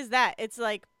exactly is that. It's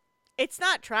like, it's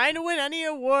not trying to win any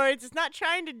awards. It's not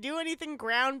trying to do anything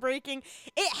groundbreaking.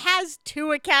 It has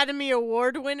 2 Academy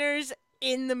Award winners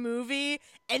in the movie,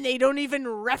 and they don't even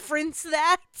reference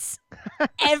that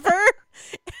ever.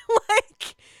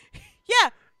 Like, yeah.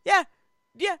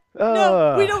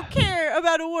 No, we don't care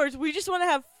about awards. We just want to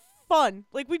have fun.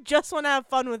 Like, we just want to have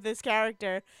fun with this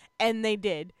character, and they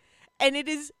did. And it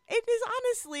is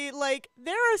honestly, like,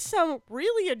 there are some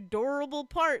really adorable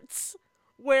parts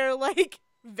where, like,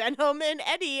 Venom and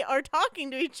Eddie are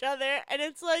talking to each other, and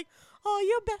it's like, oh,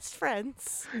 you're best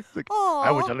friends. it's like, Aw.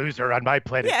 I was a loser on my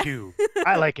planet Yeah. too.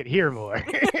 I like it here more.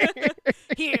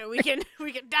 Here, we can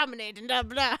dominate and blah,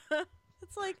 blah.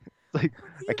 It's like, Like,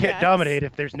 you I can't guys. dominate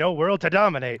if there's no world to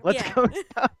dominate. Let's Yeah. go.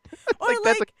 Or Like,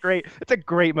 that's a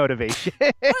great motivation. Or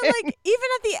like even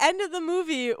at the end of the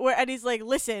movie where Eddie's like,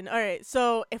 listen, all right,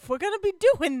 so if we're gonna be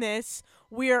doing this,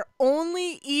 we're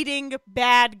only eating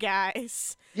bad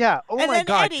guys. Yeah. Oh And my then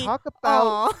God. Eddie, Talk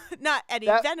about not Eddie,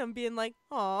 that- Venom being like,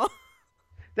 aw.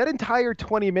 that entire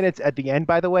 20 minutes at the end,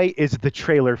 by the way, is the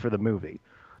trailer for the movie.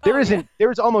 There Oh, yeah. isn't.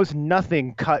 There's almost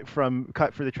nothing cut for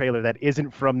the trailer that isn't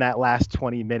from that last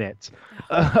 20 minutes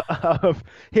of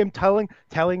him telling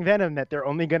Venom that they're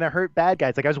only gonna hurt bad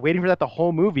guys. Like I was waiting for that the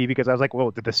whole movie because I was like, well,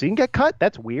 did the scene get cut?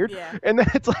 That's weird. Yeah. And then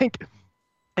it's like,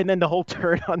 and then the whole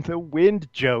turn on the wind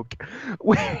joke,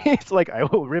 where it's like, I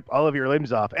will rip all of your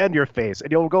limbs off and your face,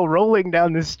 and you'll go rolling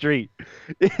down the street.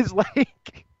 Is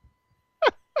like,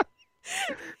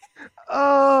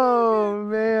 oh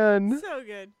man. So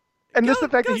good. And just Go-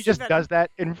 the fact go that he see just Venom. does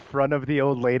that in front of the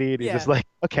old lady, and he's just Yeah. like,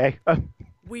 okay,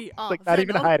 We are like not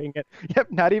even Venom. hiding it.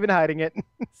 Yep, not even hiding it.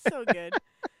 So good.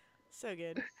 So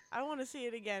good. I want to see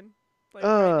it again. Like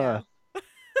right now.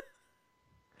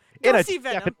 And Go it's see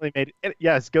Venom. definitely made.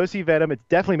 Yes, go see Venom. It's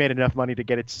definitely made enough money to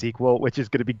get its sequel, which is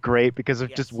going to be great because of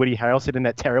just Yes. Woody Harrelson in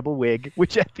that terrible wig,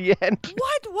 which at the end.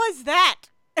 What was that?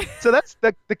 So that's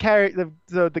the character.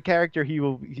 The character he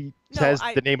No, says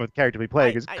I- the name of the character we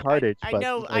play is Carnage. I but,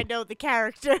 know like, the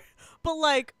character, but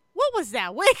like, what was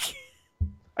that wig?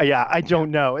 Yeah, I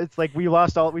don't know. It's like we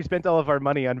spent all of our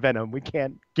money on Venom. We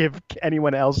can't give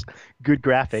anyone else good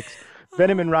graphics.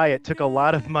 Venom and Oh, Riot took a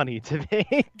lot of man. money to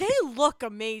make. They look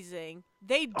amazing.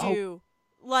 They Oh, do.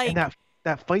 Like, And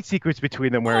that fight sequence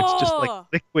between them where it's just like Oh.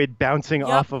 liquid bouncing Yup.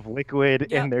 off of liquid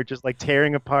Yup. and they're just like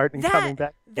tearing apart and coming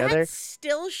back together. that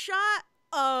still shot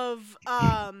of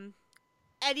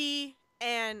Eddie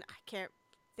and I can't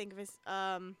think of his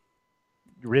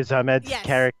Riz Ahmed's Yes,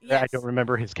 character, I yes. don't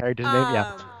remember his character's name.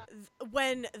 Yeah.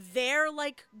 when they're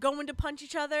like going to punch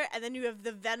each other and then you have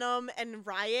the Venom and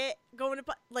Riot going to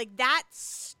like that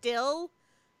still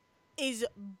is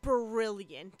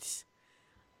brilliant.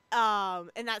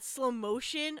 And that slow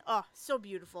motion, oh, so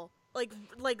beautiful. Like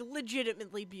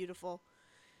legitimately beautiful.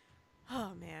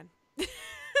 Oh man.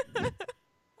 I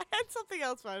had something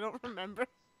else but I don't remember.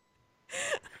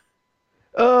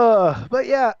 But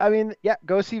yeah, I mean, yeah,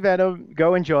 go see Venom,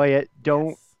 go enjoy it.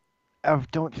 Don't Yes.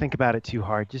 don't think about it too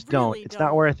hard. Just Really don't. It's don't.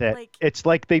 not worth it. Like- It's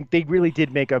like they really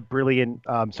did make a brilliant.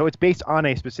 So it's based on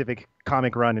a specific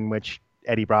comic run in which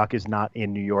Eddie Brock is not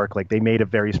in New York. Like they made a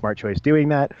very smart choice doing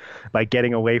that by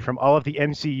getting away from all of the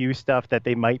MCU stuff that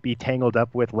they might be tangled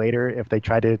up with later if they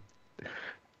try to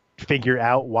figure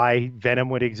out why Venom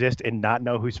would exist and not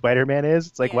know who Spider-Man is.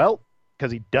 It's like, Yeah. well,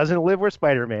 because he doesn't live where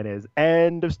Spider-Man is.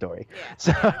 End of story. Yeah,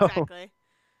 So- yeah, exactly.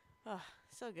 Oh,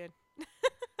 so good.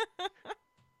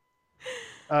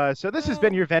 So this has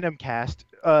been your Venom cast,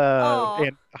 Aw.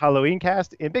 and Halloween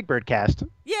cast, and Big Bird cast.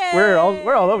 Yeah. We're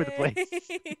all over the place.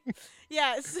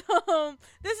 Yeah, so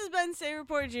this has been Say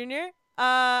Report Jr.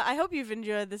 I hope you've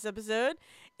enjoyed this episode.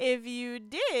 If you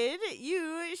did,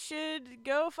 you should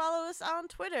go follow us on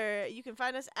Twitter. You can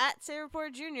find us at Say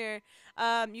Report Jr.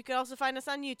 You can also find us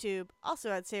on YouTube, also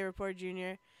at Say Report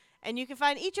Jr. And you can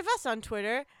find each of us on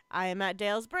Twitter. I am at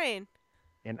Dale's Brain.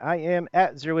 And I am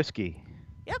at Zerwisky.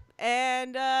 Yep.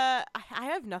 And I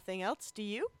have nothing else. Do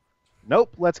you?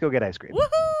 Nope, let's go get ice cream.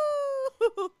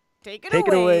 Woohoo! Take it Take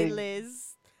it away, away.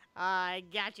 Liz. I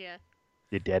gotcha.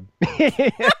 You're dead.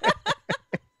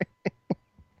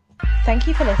 Thank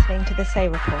you for listening to The Say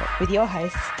Report with your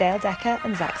hosts Dale Decker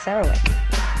and Zach Sarowik.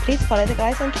 Please follow the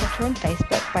guys on Twitter and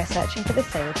Facebook by searching for The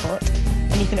Say Report,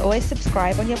 and you can always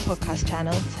subscribe on your podcast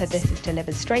channel so this is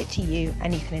delivered straight to you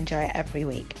and you can enjoy it every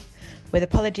week. With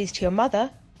apologies to your mother,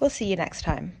 we'll see you next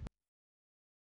time.